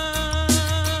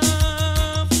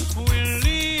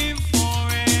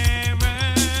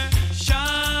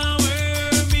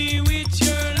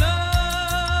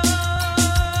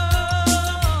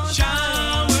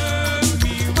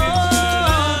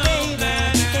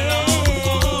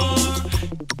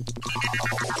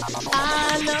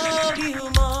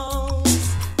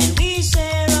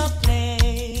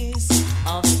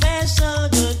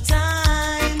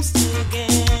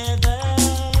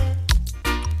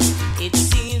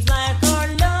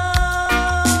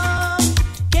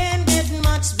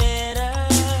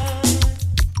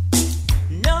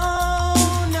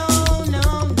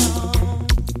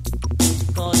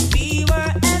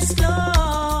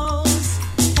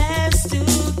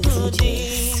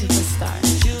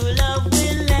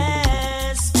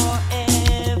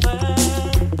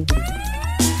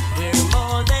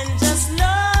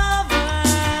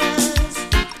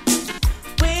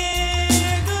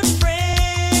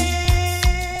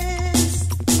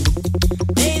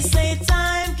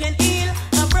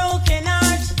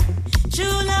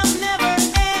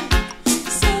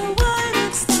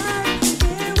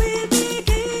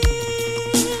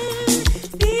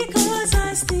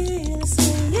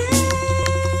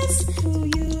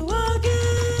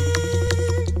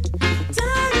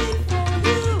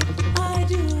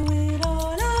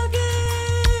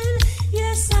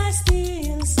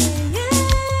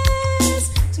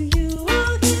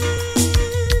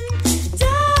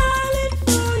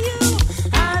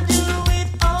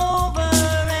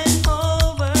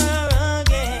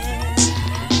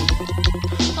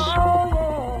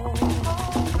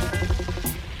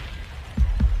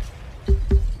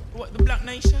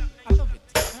 nation. I love it.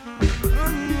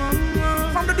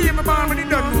 From the day my born, when it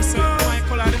done no say, my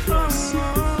color the first.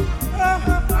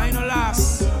 I know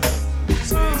last,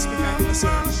 so you expect I to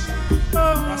search.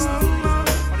 That's not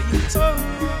for the youth.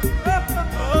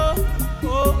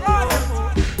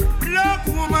 Look,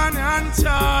 woman and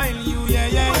child, you,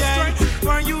 yeah.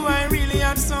 For you I really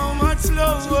had so much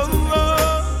love.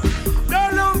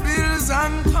 Dollar bills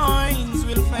and coins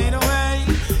will fade away.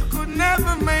 Could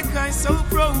never make I so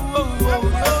proud.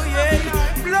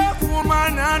 Yeah. Black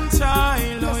woman and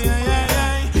child,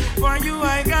 yeah. For you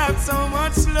I got so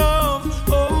much love.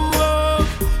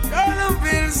 Dollar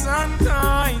bills and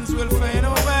coins will fade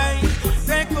away.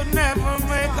 They could never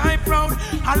make I proud.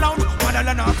 Allowed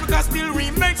motherland Africa still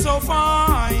remains so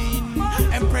fine.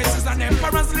 Empresses and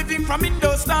emperors living from in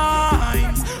those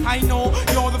times. I know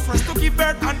you're the first to give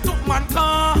birth and took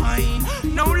mankind.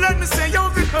 Now let me say you're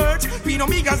the urge, being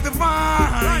Omega's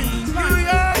divine.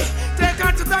 Take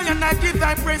her to die and I give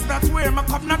thy praise. That's where my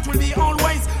covenant will be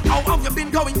always. How have you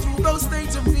been going through those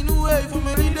stages of being away for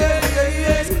many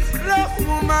days? Love,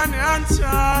 woman and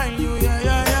child, you,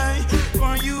 yeah.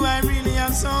 For you I really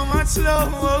have so much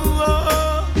love.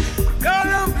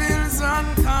 Dollar bills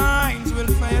and kinds will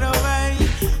fade away.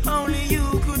 Only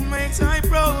you could make I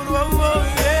proud.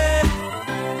 Yeah.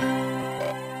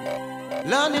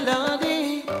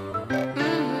 Lordy,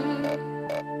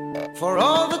 for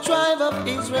all the tribe of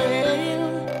Israel,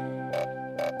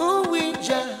 we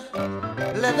just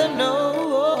let them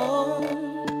know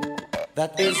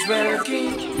that Israel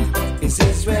King is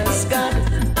Israel's God.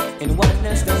 In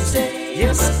oneness they say,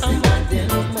 yes, I'm mad.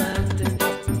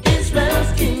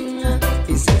 Israel's King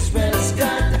is Israel's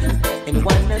God. In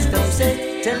oneness they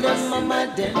say, tell them I'm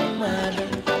mad.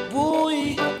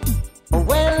 Boy,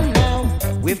 well now,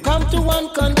 we've come to one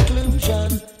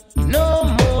conclusion. No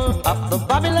more of the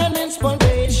Babylon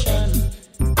inspiration.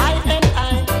 I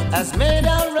has made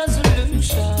our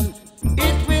resolution.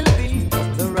 It will be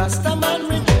the Rastaman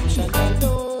redemption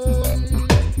alone.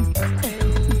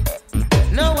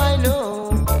 Now I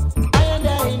know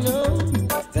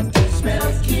that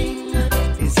Israel's King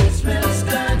is Israel's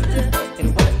God. And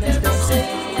what does they say?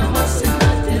 I must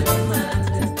mad.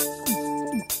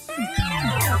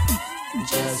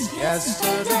 Just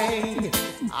yesterday,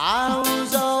 I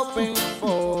was hoping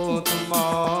for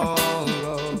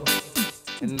tomorrow,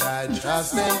 and I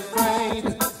just prayed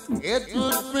it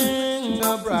would bring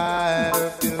a brighter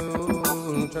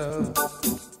future.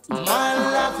 My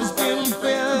life has been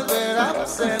filled with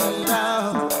ups and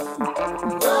downs.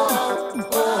 Well.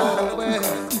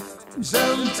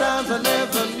 Sometimes I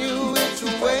never knew which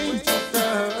way to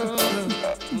turn.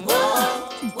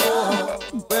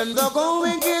 When the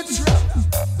going gets rough,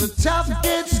 the tough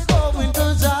gets going,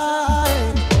 'cause I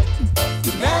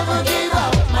never give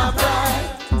up my pride,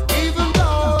 even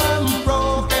though I'm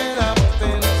broken up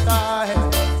inside.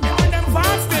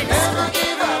 Never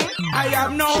give up. I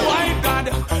have no white God,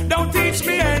 don't teach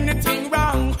me anything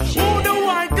wrong. Who the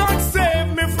white God save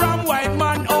me from white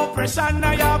man oppression?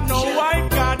 I have no white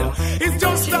God, it's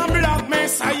just a black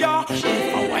messiah.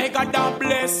 A white God that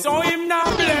bless, so him not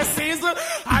blesses.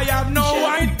 I have no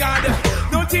white God,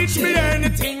 don't teach me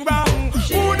anything wrong.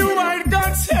 Who the white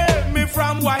God save me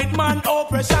from white man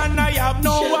oppression? I have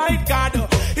no white God,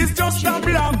 it's just a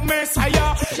black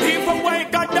messiah. If a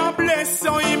white God that bless,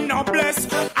 so him not bless.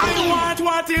 I want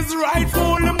what is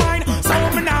rightful mine, so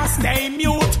me not stay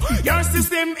mute. Your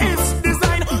system is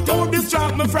designed to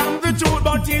distract me from the truth,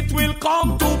 but it will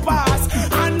come to pass.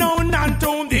 I know none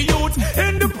to the youth.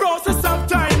 In the process of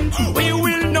time, we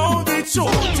will know the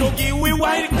truth. To give we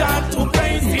white God to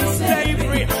place in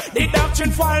slavery. The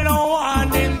doctrine follow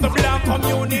on in the black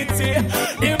community.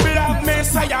 The black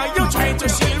messiah you try to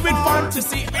shield with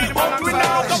fantasy, but we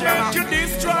now gonna make you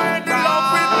destroy the love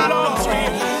with luxury.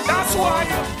 That's why.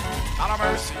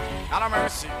 Out of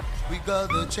mercy. We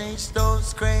gotta change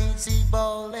those crazy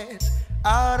ballets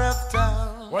out of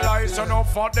town. Well, I said no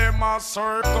for them a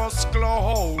circus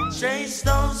clowns. Chase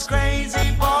those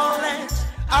crazy ballets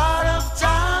out of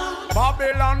town.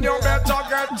 Babylon, you better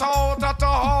get out of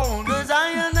town. 'Cause I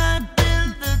and I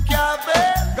build the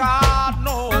cabin. God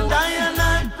knows. And I and I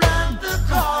plant the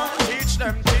corn. Teach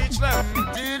them.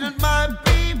 Didn't my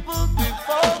people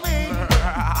before me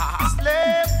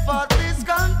slave for this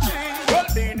country? Well,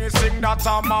 Beanie sing that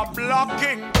I'm a black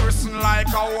king, person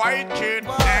like a white kid,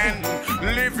 and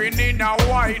living in a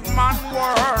white man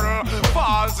world.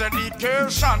 False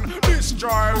education,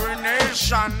 destroying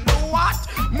nation. What?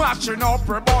 Matching up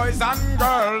for boys and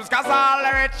girls, 'cause all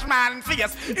the rich man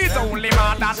face is only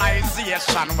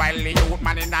modernization, while the youth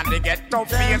man in the ghetto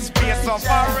face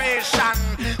operation.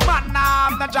 Man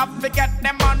have the job to get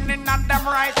them money and them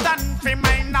right and fi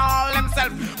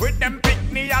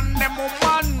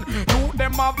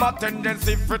have a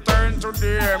tendency to turn to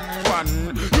the M1.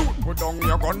 You put down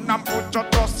your gun and put your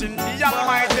trust in the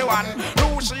Almighty One.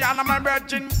 Luciana, my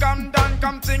virgin, come down,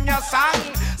 come sing your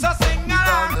song. So sing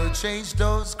along. Gonna chase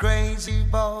those crazy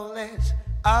bullets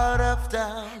out of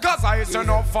town. Cause I send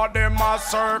up for them a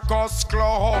circus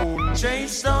clown.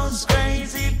 Chase those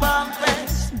crazy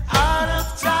bumpers out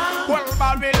of town. Well,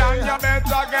 Babylon, you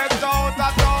better get out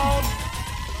of town.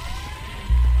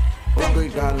 Oh,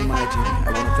 great God Almighty,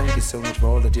 I want to thank you so much for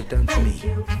all that you've done for me.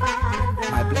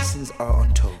 My blessings are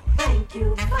untold. Thank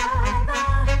you,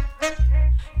 Father.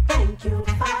 Thank you,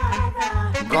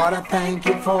 Father. God, I thank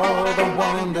you for the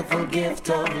wonderful gift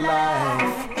of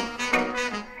life.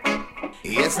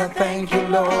 Yes, I thank you,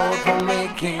 Lord, for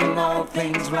making all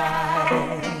things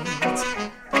right.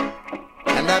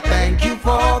 And I thank you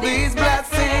for these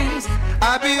blessings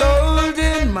I behold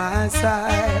in my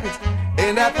sight.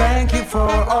 And I thank you for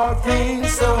all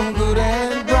things so good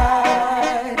and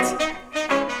bright.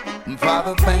 And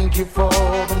Father, thank you for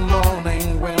the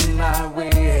morning when I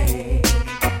wake.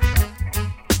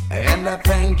 And I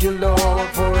thank you, Lord,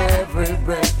 for every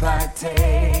breath I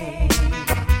take.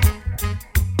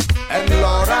 And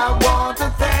Lord, I want to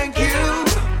thank you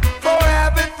for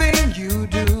everything you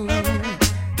do.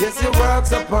 Yes, your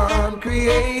works upon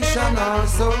creation are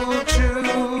so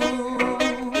true.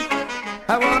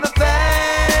 I want to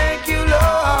thank you,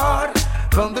 Lord,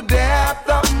 from the depth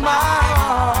of my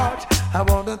heart. I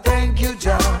want to thank you,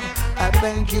 John. I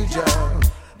thank you, John,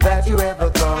 that you ever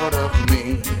thought of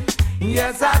me.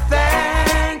 Yes, I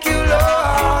thank you,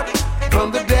 Lord,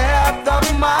 from the depth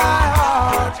of my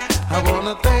heart. I want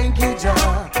to thank you,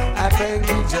 John. I thank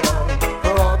you, John,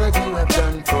 for all that you have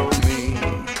done for me.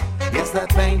 Yes, I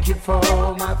thank you for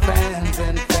my friends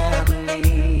and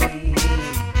family.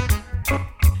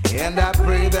 And I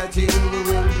pray that you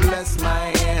will bless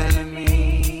my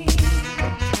enemy.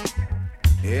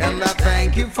 And I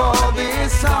thank you for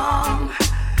this song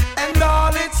and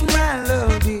all its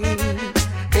melody.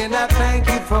 And I thank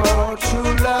you for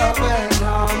true love and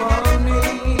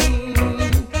harmony.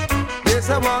 Yes,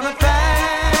 I want to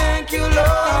thank you,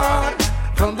 Lord,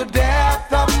 from the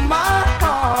depth of my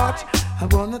heart. I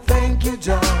want to thank you,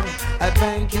 John. I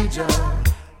thank you, John,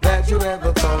 that you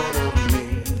ever thought of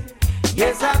me.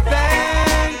 Yes, I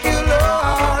thank you,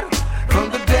 Lord,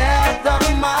 from the depth of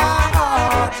my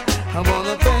heart. I want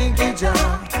to thank you,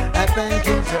 John. I thank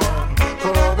you, John, for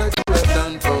all that you have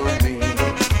done for me.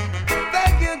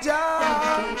 Thank you,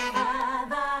 John.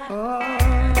 Oh,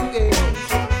 yes.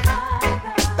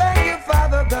 Thank you,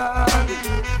 Father God.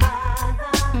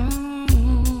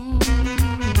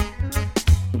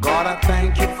 God, I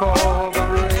thank you for the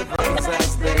rivers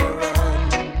as they run.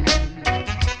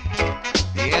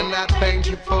 And I thank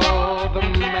you for the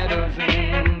meadows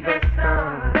in the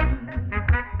sun.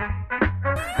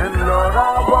 And Lord, I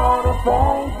want to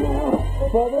thank you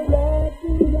for the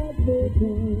blessings that they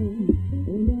do.